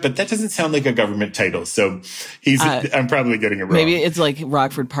government, but that doesn't sound like a government title. So I'm probably getting it wrong. Maybe it's like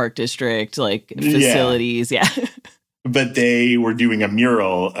Rockford Park District, facilities. Yeah. But they were doing a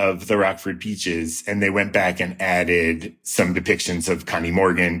mural of the Rockford Peaches, and they went back and added some depictions of Connie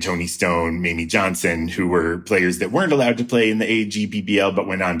Morgan, Tony Stone, Mamie Johnson, who were players that weren't allowed to play in the AGBBL, but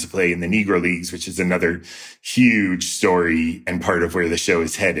went on to play in the Negro Leagues, which is another huge story and part of where the show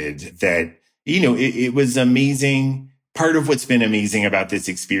is headed. That, it was amazing. Part of what's been amazing about this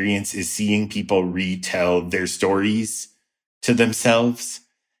experience is seeing people retell their stories to themselves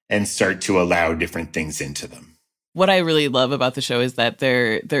and start to allow different things into them. What I really love about the show is that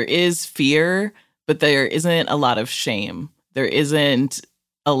there is fear, but there isn't a lot of shame. There isn't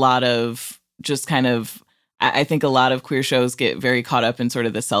a lot of just kind of, I think a lot of queer shows get very caught up in sort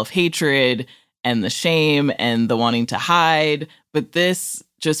of the self-hatred and the shame and the wanting to hide. But this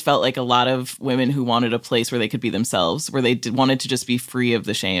just felt like a lot of women who wanted a place where they could be themselves, where they wanted to just be free of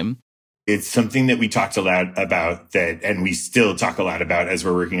the shame. It's something that we talked a lot about and we still talk a lot about as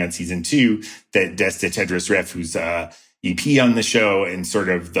we're working on season 2, that Desta Tedros-Reff, who's EP on the show and sort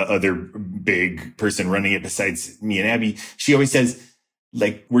of the other big person running it besides me and Abby, she always says,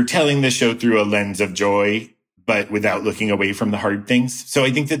 we're telling the show through a lens of joy, but without looking away from the hard things. So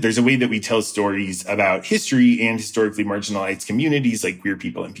I think that there's a way that we tell stories about history and historically marginalized communities like queer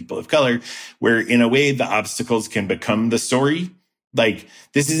people and people of color, where in a way the obstacles can become the story.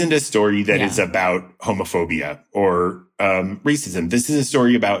 This isn't a story that is about homophobia or racism. This is a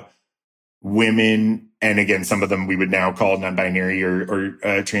story about women, and again, some of them we would now call non-binary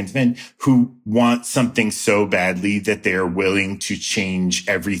or trans men, who want something so badly that they're willing to change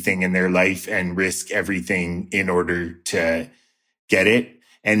everything in their life and risk everything in order to get it.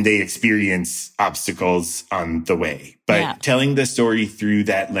 And they experience obstacles on the way. But telling the story through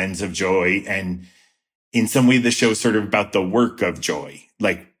that lens of joy, and in some way, the show is sort of about the work of joy,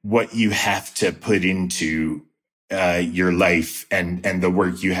 what you have to put into your life and the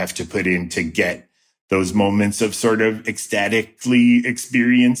work you have to put in to get those moments of sort of ecstatically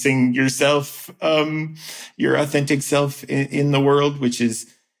experiencing yourself, your authentic self in the world, which is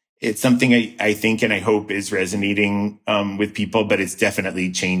it's something I think and I hope is resonating with people, but it's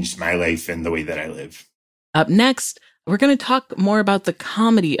definitely changed my life and the way that I live. Up next, we're going to talk more about the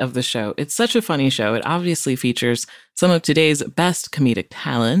comedy of the show. It's such a funny show. It obviously features some of today's best comedic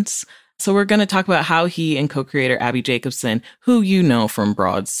talents. So we're going to talk about how he and co-creator Abbi Jacobson, who you know from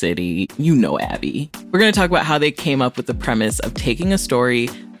Broad City, you know Abbi. We're going to talk about how they came up with the premise of taking a story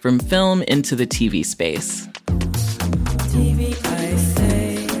from film into the TV space. TV, I say.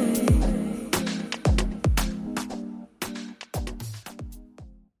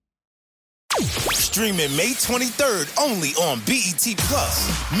 Streaming May 23rd only on BET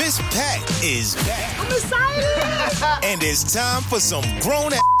Plus. Miss Pat is back. I'm excited. And it's time for some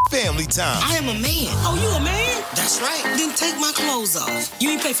grown-ass family time. I am a man. Oh, you a man? That's right. Then take my clothes off.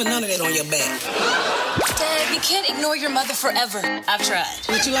 You ain't pay for none of that on your back. Dad, you can't ignore your mother forever. I've tried.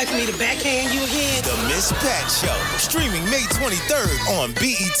 Would you like me to backhand you again? The Miss Pat Show. Streaming May 23rd on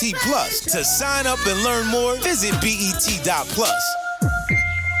BET Plus. To sign up and learn more, visit BET.plus.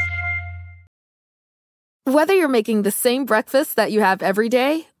 Whether you're making the same breakfast that you have every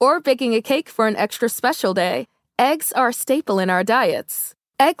day or baking a cake for an extra special day, eggs are a staple in our diets.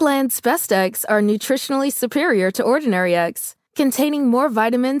 Eggland's Best Eggs are nutritionally superior to ordinary eggs, containing more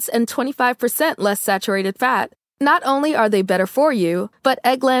vitamins and 25% less saturated fat. Not only are they better for you, but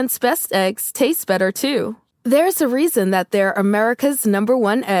Eggland's Best Eggs taste better too. There's a reason that they're America's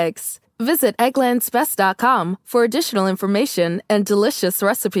 #1 eggs. Visit egglandsbest.com for additional information and delicious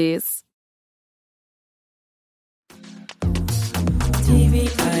recipes. TV,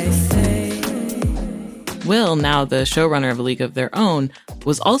 I say. Will, now the showrunner of A League of Their Own,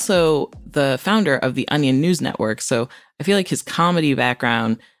 was also the founder of the Onion News Network. So I feel like his comedy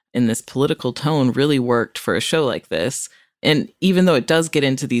background in this political tone really worked for a show like this. And even though it does get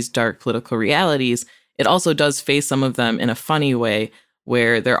into these dark political realities, it also does face some of them in a funny way,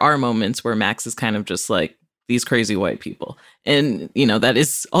 where there are moments where Max is kind of just like, these crazy white people. And, you know, that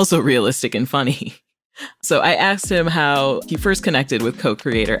is also realistic and funny. So I asked him how he first connected with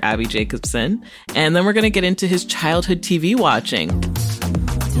co-creator Abbi Jacobson, and then we're going to get into his childhood TV watching.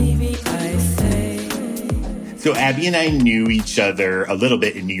 TV, I say. So Abbi and I knew each other a little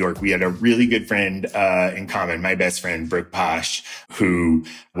bit in New York. We had a really good friend in common, my best friend, Brooke Posh, who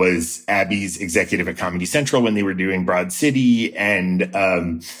was Abbi's executive at Comedy Central when they were doing Broad City.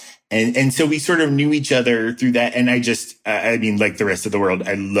 And so we sort of knew each other through that. And I mean, like the rest of the world,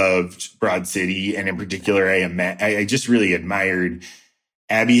 I loved Broad City. And in particular, I just really admired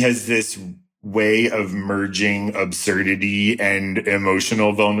Abbi has this way of merging absurdity and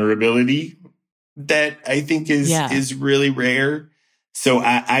emotional vulnerability that I think is really rare. So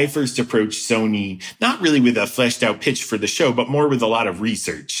I first approached Sony, not really with a fleshed out pitch for the show, but more with a lot of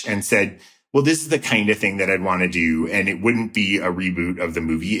research, and said, well, this is the kind of thing that I'd want to do. And it wouldn't be a reboot of the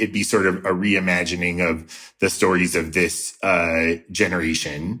movie. It'd be sort of a reimagining of the stories of this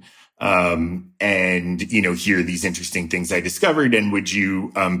generation. And, you know, here are these interesting things I discovered. And would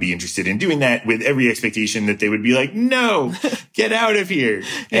you be interested in doing that, with every expectation that they would be like, no, get out of here.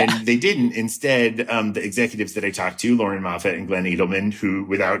 And they didn't. Instead, the executives that I talked to, Lauren Moffat and Glenn Edelman,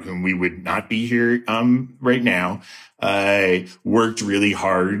 without whom we would not be here right now, worked really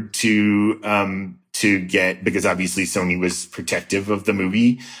hard to get, because obviously Sony was protective of the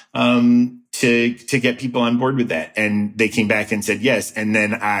movie, to get people on board with that. And they came back and said yes. And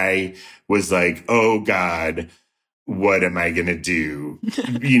then I was like, oh God, what am I going to do?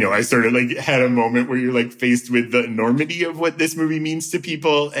 You know, I sort of like had a moment where you're like faced with the enormity of what this movie means to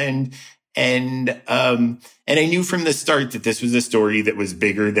people. And I knew from the start that this was a story that was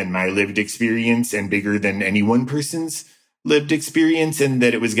bigger than my lived experience and bigger than any one person's lived experience, and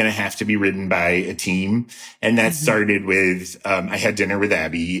that it was going to have to be written by a team. And that started with, I had dinner with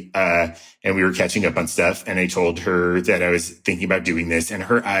Abbi, and we were catching up on stuff. And I told her that I was thinking about doing this, and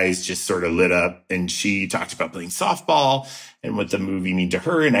her eyes just sort of lit up, and she talked about playing softball and what the movie meant to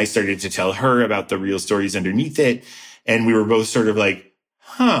her. And I started to tell her about the real stories underneath it. And we were both sort of like,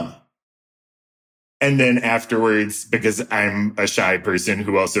 huh. And then afterwards, because I'm a shy person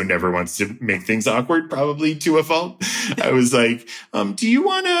who also never wants to make things awkward, probably to a fault, I was like, do you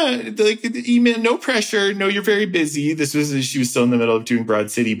want to, like, email, no pressure, no, you're very busy. She was still in the middle of doing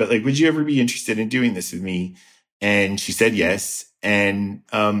Broad City, but like, would you ever be interested in doing this with me? And she said yes. And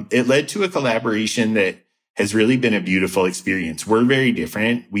it led to a collaboration that has really been a beautiful experience. We're very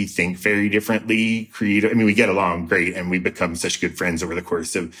different. We think very differently. We get along great, and we become such good friends over the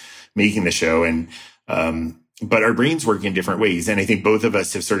course of making the show. And but our brains work in different ways. And I think both of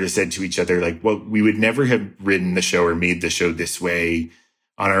us have sort of said to each other, like, well, we would never have written the show or made the show this way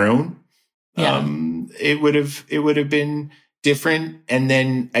on our own. Yeah. It would have been different. And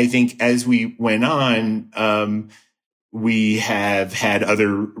then I think as we went on, we have had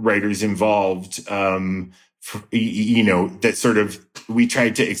other writers involved, that sort of, we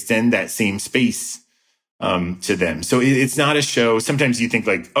tried to extend that same space to them. So it's not a show. Sometimes you think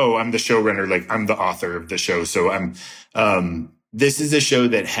like, oh, I'm the showrunner, like I'm the author of the show. So this is a show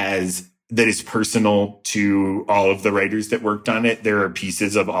that is personal to all of the writers that worked on it. There are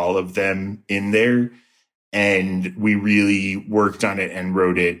pieces of all of them in there. And we really worked on it and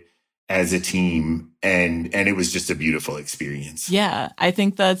wrote it as a team. And it was just a beautiful experience. Yeah, I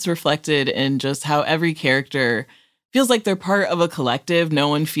think that's reflected in just how every character feels like they're part of a collective. No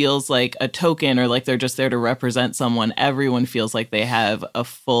one feels like a token or like they're just there to represent someone. Everyone feels like they have a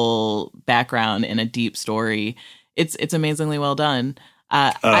full background and a deep story. It's amazingly well done.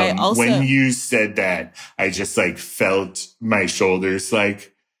 I also, when you said that, I just like felt my shoulders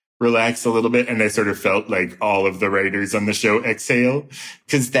like relax a little bit. And I sort of felt like all of the writers on the show exhale,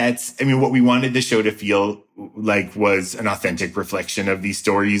 because what we wanted the show to feel like was an authentic reflection of these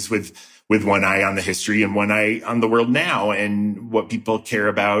stories with one eye on the history and one eye on the world now and what people care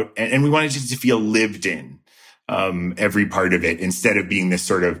about. And we wanted it to feel lived in, every part of it, instead of being this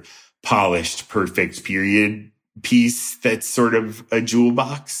sort of polished, perfect period piece that's sort of a jewel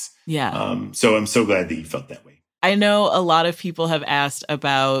box. Yeah. So I'm so glad that you felt that way. I know a lot of people have asked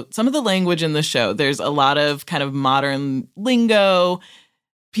about some of the language in the show. There's a lot of kind of modern lingo,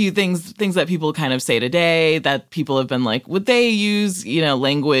 things that people kind of say today that people have been like, would they use,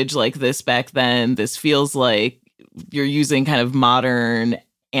 language like this back then? This feels like you're using kind of modern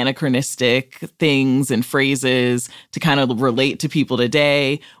anachronistic things and phrases to kind of relate to people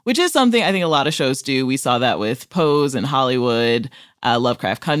today, which is something I think a lot of shows do. We saw that with Pose in Hollywood,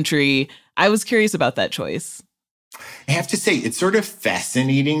 Lovecraft Country. I was curious about that choice. I have to say, it's sort of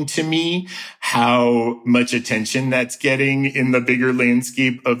fascinating to me how much attention that's getting in the bigger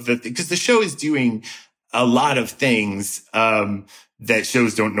landscape of because the show is doing a lot of things that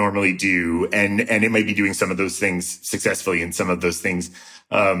shows don't normally do. And it might be doing some of those things successfully and some of those things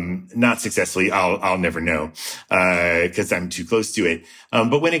not successfully. I'll never know because I'm too close to it.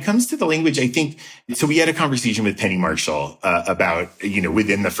 But when it comes to the language, I think, so we had a conversation with Penny Marshall about,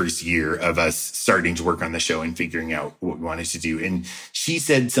 within the first year of us starting to work on the show and figuring out what we wanted to do. And she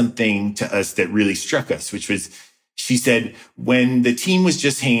said something to us that really struck us, which was, she said, when the team was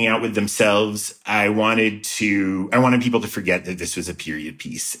just hanging out with themselves, I wanted people to forget that this was a period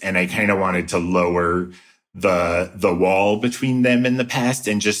piece. And I kind of wanted to lower the wall between them and the past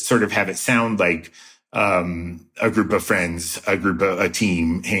and just sort of have it sound like a group of friends, a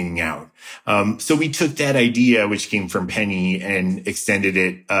team hanging out. So we took that idea, which came from Penny, and extended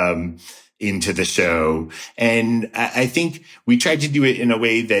it into the show. And I think we tried to do it in a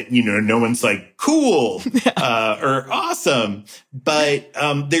way that, no one's like cool or awesome. But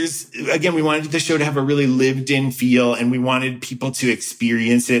we wanted the show to have a really lived in feel, and we wanted people to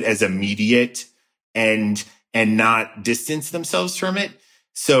experience it as immediate and not distance themselves from it.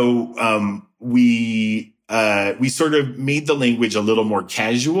 So we sort of made the language a little more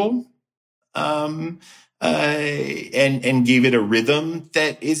casual, and gave it a rhythm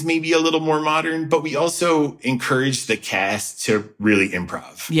that is maybe a little more modern, but we also encouraged the cast to really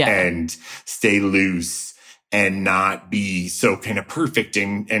improv and stay loose and not be so kind of perfect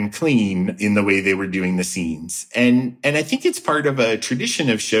and clean in the way they were doing the scenes. And I think it's part of a tradition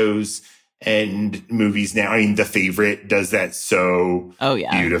of shows and movies now. I mean, The Favorite does that so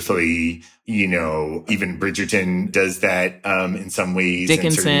beautifully. Even Bridgerton does that in some ways.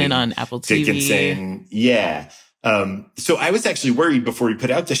 Dickinson on Apple TV. Dickinson, yeah. So I was actually worried before we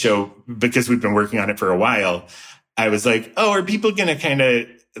put out the show, because we've been working on it for a while. I was like, oh, are people going to kind of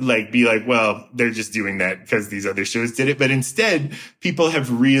be like, well, they're just doing that because these other shows did it. But instead, people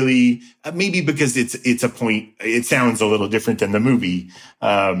have really, maybe because it's a point, it sounds a little different than the movie.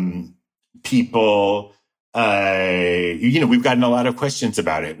 People, we've gotten a lot of questions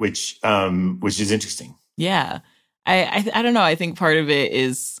about it, which is interesting. Yeah. I don't know. I think part of it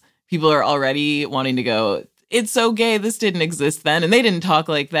is people are already wanting to go, it's so gay. This didn't exist then. And they didn't talk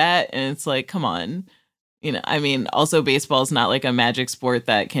like that. And it's like, come on. Also baseball is not like a magic sport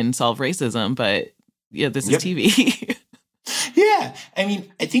that can solve racism, but this is TV. Yeah. I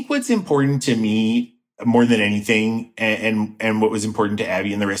think what's important to me more than anything, and what was important to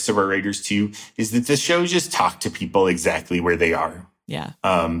Abby and the rest of our writers too, is that the show just talked to people exactly where they are. Yeah.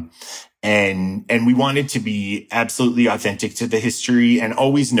 And we wanted to be absolutely authentic to the history and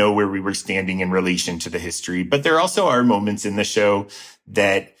always know where we were standing in relation to the history. But there also are moments in the show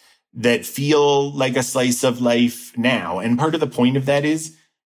that feel like a slice of life now. And part of the point of that is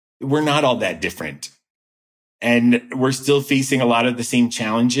we're not all that different. and we're still facing a lot of the same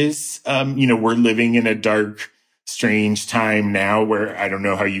challenges. We're living in a dark, strange time now where I don't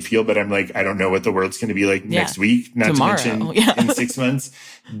know how you feel, but I'm like, I don't know what the world's going to be like next week, not tomorrow. To mention in 6 months.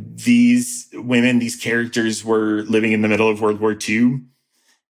 These women, these characters were living in the middle of World War II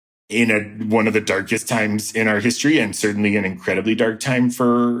in one of the darkest times in our history, and certainly an incredibly dark time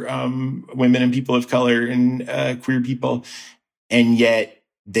for women and people of color and queer people. And yet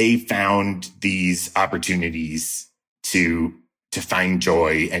they found these opportunities to find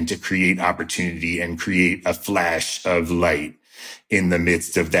joy and to create opportunity and create a flash of light in the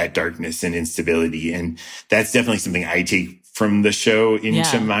midst of that darkness and instability. And that's definitely something I take from the show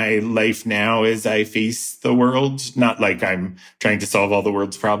into my life now as I face the world. Not like I'm trying to solve all the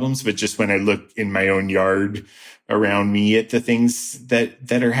world's problems, but just when I look in my own yard around me at the things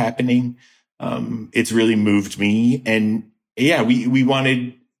that are happening, it's really moved me. And yeah, we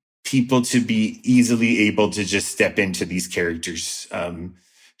wanted people to be easily able to just step into these characters'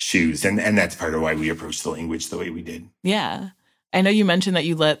 shoes. And that's part of why we approached the language the way we did. Yeah. I know you mentioned that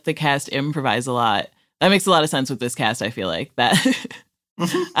you let the cast improvise a lot. That makes a lot of sense with this cast, I feel like. That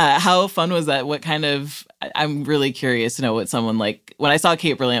how fun was that? What kind of, I'm really curious to know what someone like, when I saw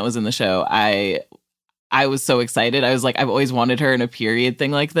Kate Berlant was in the show, I was so excited. I was like, I've always wanted her in a period thing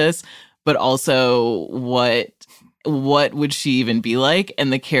like this, but also what would she even be like?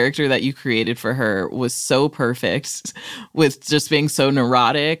 And the character that you created for her was so perfect, with just being so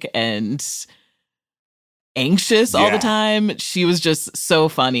neurotic and anxious all the time. She was just so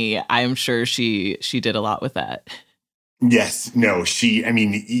funny. I'm sure she did a lot with that. Yes. No,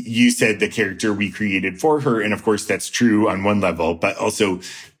 you said the character we created for her. And of course, that's true on one level, but also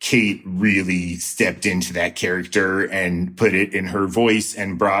Kate really stepped into that character and put it in her voice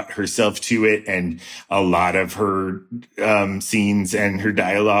and brought herself to it. And a lot of her scenes and her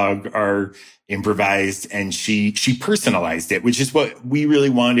dialogue are improvised, and she personalized it, which is what we really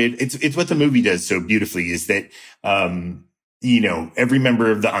wanted. It's what the movie does so beautifully, is that, every member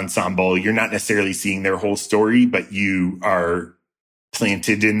of the ensemble, you're not necessarily seeing their whole story, but you are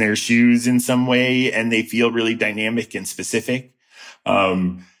planted in their shoes in some way, and they feel really dynamic and specific.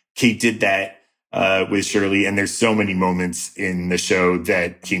 Kate did that with Shirley, and there's so many moments in the show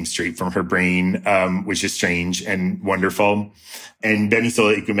that came straight from her brain, which is strange and wonderful. And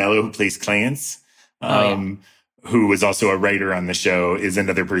Benisola Ikumelo, who plays Clance, who was also a writer on the show, is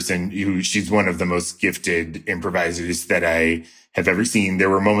another person who, she's one of the most gifted improvisers that I have ever seen.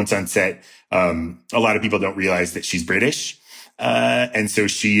 There were moments on set. A lot of people don't realize that she's British. And so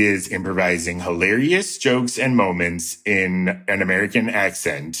she is improvising hilarious jokes and moments in an American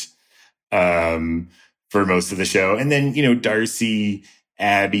accent, for most of the show. And then, Darcy,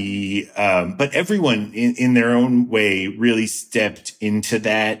 Abby, but everyone in their own way really stepped into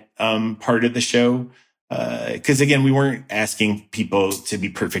that, part of the show. 'Cause again, we weren't asking people to be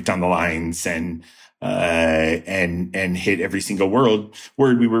perfect on the lines and hit every single word.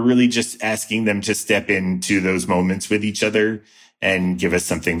 We were really just asking them to step into those moments with each other and give us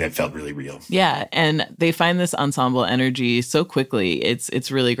something that felt really real. Yeah. And they find this ensemble energy so quickly.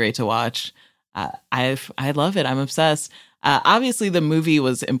 It's really great to watch. I love it. I'm obsessed. Obviously the movie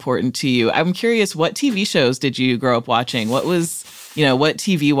was important to you. I'm curious, what TV shows did you grow up watching? What was, what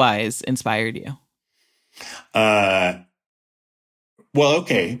TV wise inspired you? Well,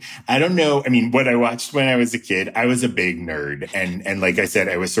 okay. I don't know. I mean, what I watched when I was a kid, I was a big nerd. And like I said,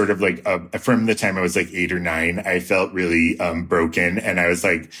 I was sort of like, from the time I was like 8 or 9, I felt really, broken. And I was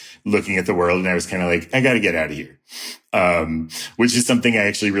like looking at the world, and I was kind of like, I got to get out of here. Which is something I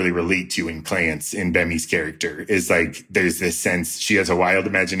actually really relate to in Clance, in Bemi's character, is like, there's this sense she has a wild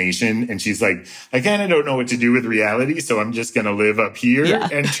imagination, and she's like, I kind of don't know what to do with reality, so I'm just going to live up here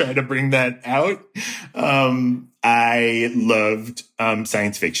and try to bring that out. I loved,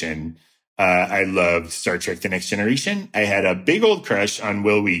 science fiction. I loved Star Trek: The Next Generation. I had a big old crush on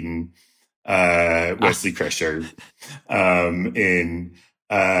Will Wheaton, Wesley Crusher, in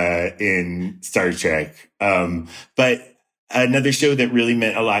Star Trek. But another show that really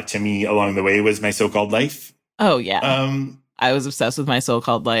meant a lot to me along the way was My So-Called Life. Oh, yeah. I was obsessed with My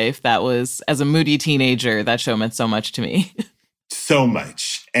So-Called Life. That was, as a moody teenager, that show meant so much to me. So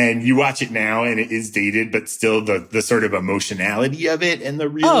much. And you watch it now and it is dated, but still the sort of emotionality of it and the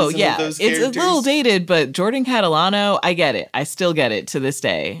realism of those characters. It's a little dated, but Jordan Catalano, I get it. I still get it to this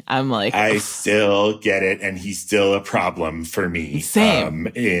day. I'm like, I still get it. And he's still a problem for me. Same.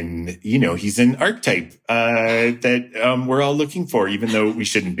 He's an archetype, that, we're all looking for, even though we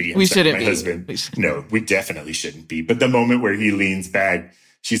shouldn't be. We shouldn't be. Husband. No, we definitely shouldn't be. But the moment where he leans back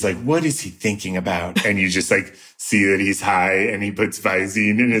she's like, what is he thinking about? And you just like see that he's high and he puts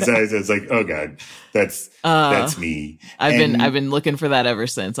Visine in his eyes. I was like, oh God, that's me. I've been looking for that ever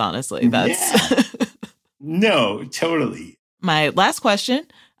since, honestly. No, totally. My last question.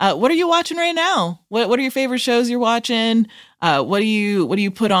 What are you watching right now? What are your favorite shows you're watching? What do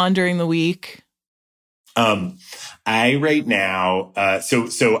you put on during the week? I right now,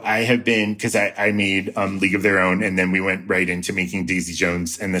 so I have been, cause I made, League of Their Own, and then we went right into making Daisy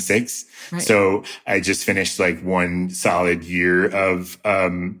Jones and the Six. Right. So I just finished like one solid year of,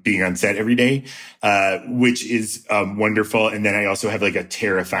 being on set every day, which is, wonderful. And then I also have like a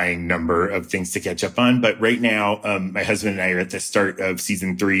terrifying number of things to catch up on. But right now, my husband and I are at the start of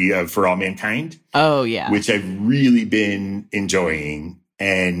season 3 of For All Mankind. Oh yeah. Which I've really been enjoying.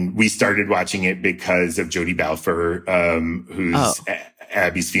 And we started watching it because of Jodie Balfour, who's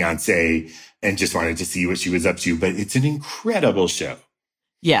Abby's fiance, and just wanted to see what she was up to. But it's an incredible show.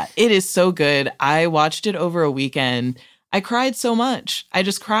 Yeah, it is so good. I watched it over a weekend. I cried so much. I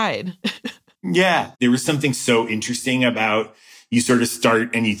just cried. Yeah, there was something so interesting about you sort of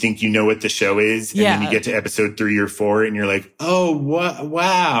start and you think you know what the show is. And then you get to episode 3 or 4 and you're like, oh,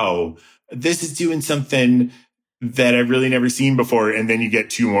 wow, this is doing something that I've really never seen before. And then you get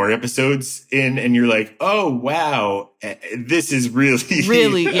 2 more episodes in and you're like, oh, wow, this is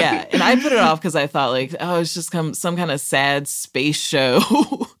really. Yeah. And I put it off because I thought like, oh, it's just some kind of sad space show.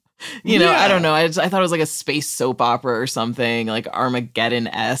 you know, I don't know. I thought it was like a space soap opera or something like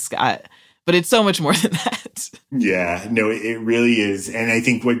Armageddon-esque. But it's so much more than that. Yeah, no, it really is. And I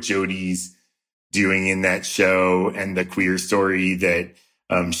think what Jodie's doing in that show and the queer story that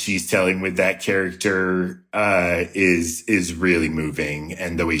she's telling with that character is really moving,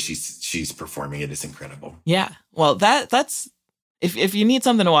 and the way she's performing it is incredible. Yeah, well, that's if you need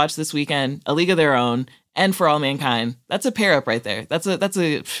something to watch this weekend, A League of Their Own and For All Mankind, that's a pair up right there. That's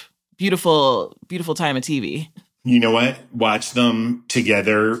a beautiful time of TV. You know what? Watch them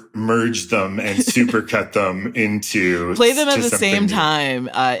together, merge them, and supercut them into play them at the same time.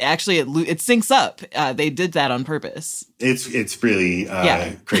 Actually, it syncs up. They did that on purpose. It's really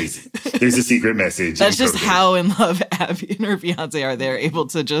crazy. There's a secret message. That's just how in love Abby and her fiance are. They're able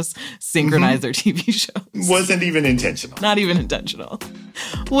to just synchronize their TV shows. Wasn't even intentional. Not even intentional.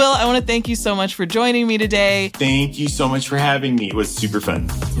 Will, I want to thank you so much for joining me today. Thank you so much for having me. It was super fun.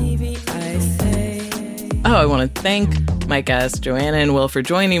 Oh, I want to thank my guests, Joanna and Will, for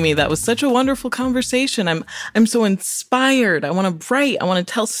joining me. That was such a wonderful conversation. I'm so inspired. I want to write. I want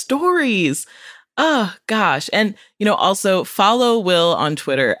to tell stories. Oh, gosh. And, also follow Will on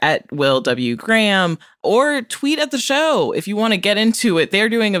Twitter at Will W. Graham, or tweet at the show if you want to get into it. They're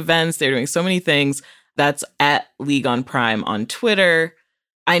doing events. They're doing so many things. That's at League on Prime on Twitter.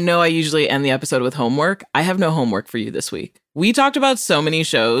 I know I usually end the episode with homework. I have no homework for you this week. We talked about so many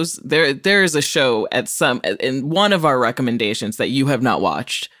shows. There is a show in one of our recommendations that you have not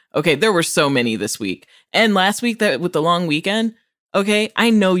watched. Okay, there were so many this week. And last week with the long weekend, okay, I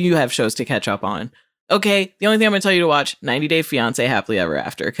know you have shows to catch up on. Okay, the only thing I'm going to tell you to watch, 90 Day Fiancé Happily Ever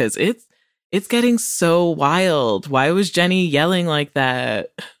After, because it's getting so wild. Why was Jenny yelling like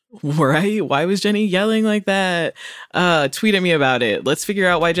that? Right? Why was Jenny yelling like that? Tweet at me about it. Let's figure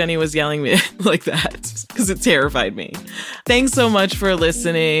out why Jenny was yelling like that, because it terrified me. Thanks so much for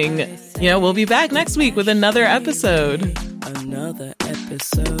listening. We'll be back next week with another episode. Another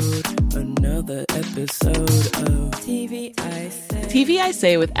episode of TV I Say. TV I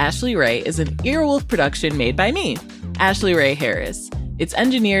Say with Ashley Ray is an Earwolf production made by me, Ashley Ray Harris. It's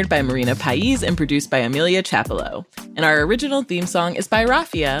engineered by Marina Pais and produced by Amelia Chapello. And our original theme song is by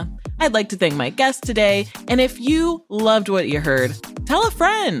Rafia. I'd like to thank my guest today. And if you loved what you heard, tell a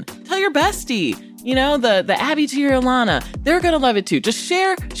friend. Tell your bestie. The Abby to your Alana. They're going to love it too. Just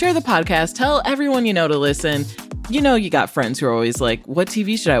share the podcast. Tell everyone you know to listen. You got friends who are always like, what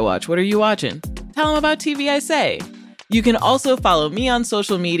TV should I watch? What are you watching? Tell them about TV I Say. You can also follow me on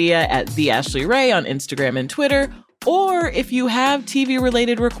social media at The Ashley Ray on Instagram and Twitter. Or if you have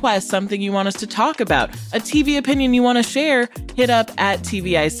TV-related requests, something you want us to talk about, a TV opinion you want to share, hit up at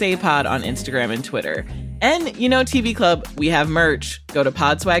TV I Say Pod on Instagram and Twitter. And, TV Club, we have merch. Go to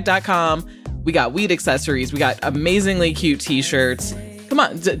podswag.com. We got weed accessories. We got amazingly cute t-shirts. Come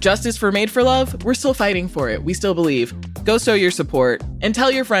on, justice for Made for Love? We're still fighting for it. We still believe. Go show your support and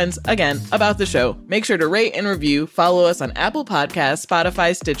tell your friends, again, about the show. Make sure to rate and review. Follow us on Apple Podcasts,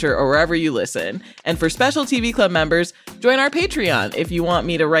 Spotify, Stitcher, or wherever you listen. And for special TV Club members, join our Patreon if you want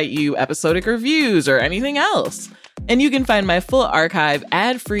me to write you episodic reviews or anything else. And you can find my full archive,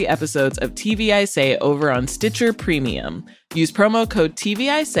 ad-free episodes of TV I Say over on Stitcher Premium. Use promo code TV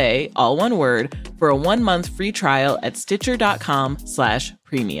I Say, all one word, for a 1-month free trial at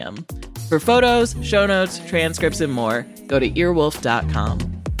stitcher.com/premium. For photos, show notes, transcripts, and more, go to earwolf.com.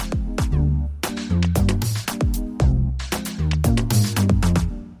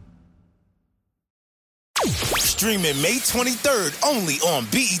 Streaming May 23rd only on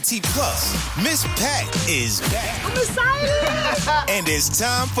BET Plus. Miss Pat is back. I'm excited. And it's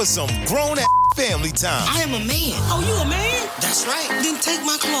time for some grown-ass family time. I am a man. Oh, you a man? That's right. Then take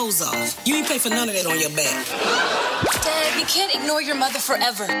my clothes off. You ain't pay for none of that on your back. Dad, you can't ignore your mother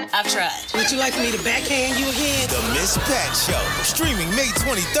forever. I've tried. Would you like for me to backhand you again? The Miss Pat Show. Streaming May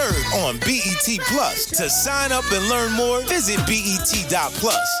 23rd on BET Plus. To sign up and learn more, visit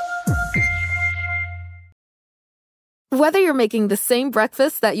BET.plus. Whether you're making the same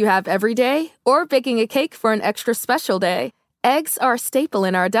breakfast that you have every day or baking a cake for an extra special day, eggs are a staple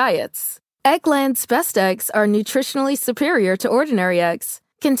in our diets. Eggland's Best Eggs are nutritionally superior to ordinary eggs,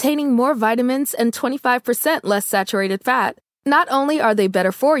 containing more vitamins and 25% less saturated fat. Not only are they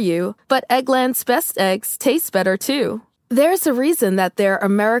better for you, but Eggland's Best Eggs taste better too. There's a reason that they're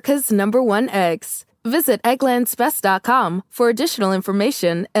America's #1 eggs. Visit egglandsbest.com for additional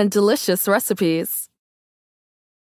information and delicious recipes.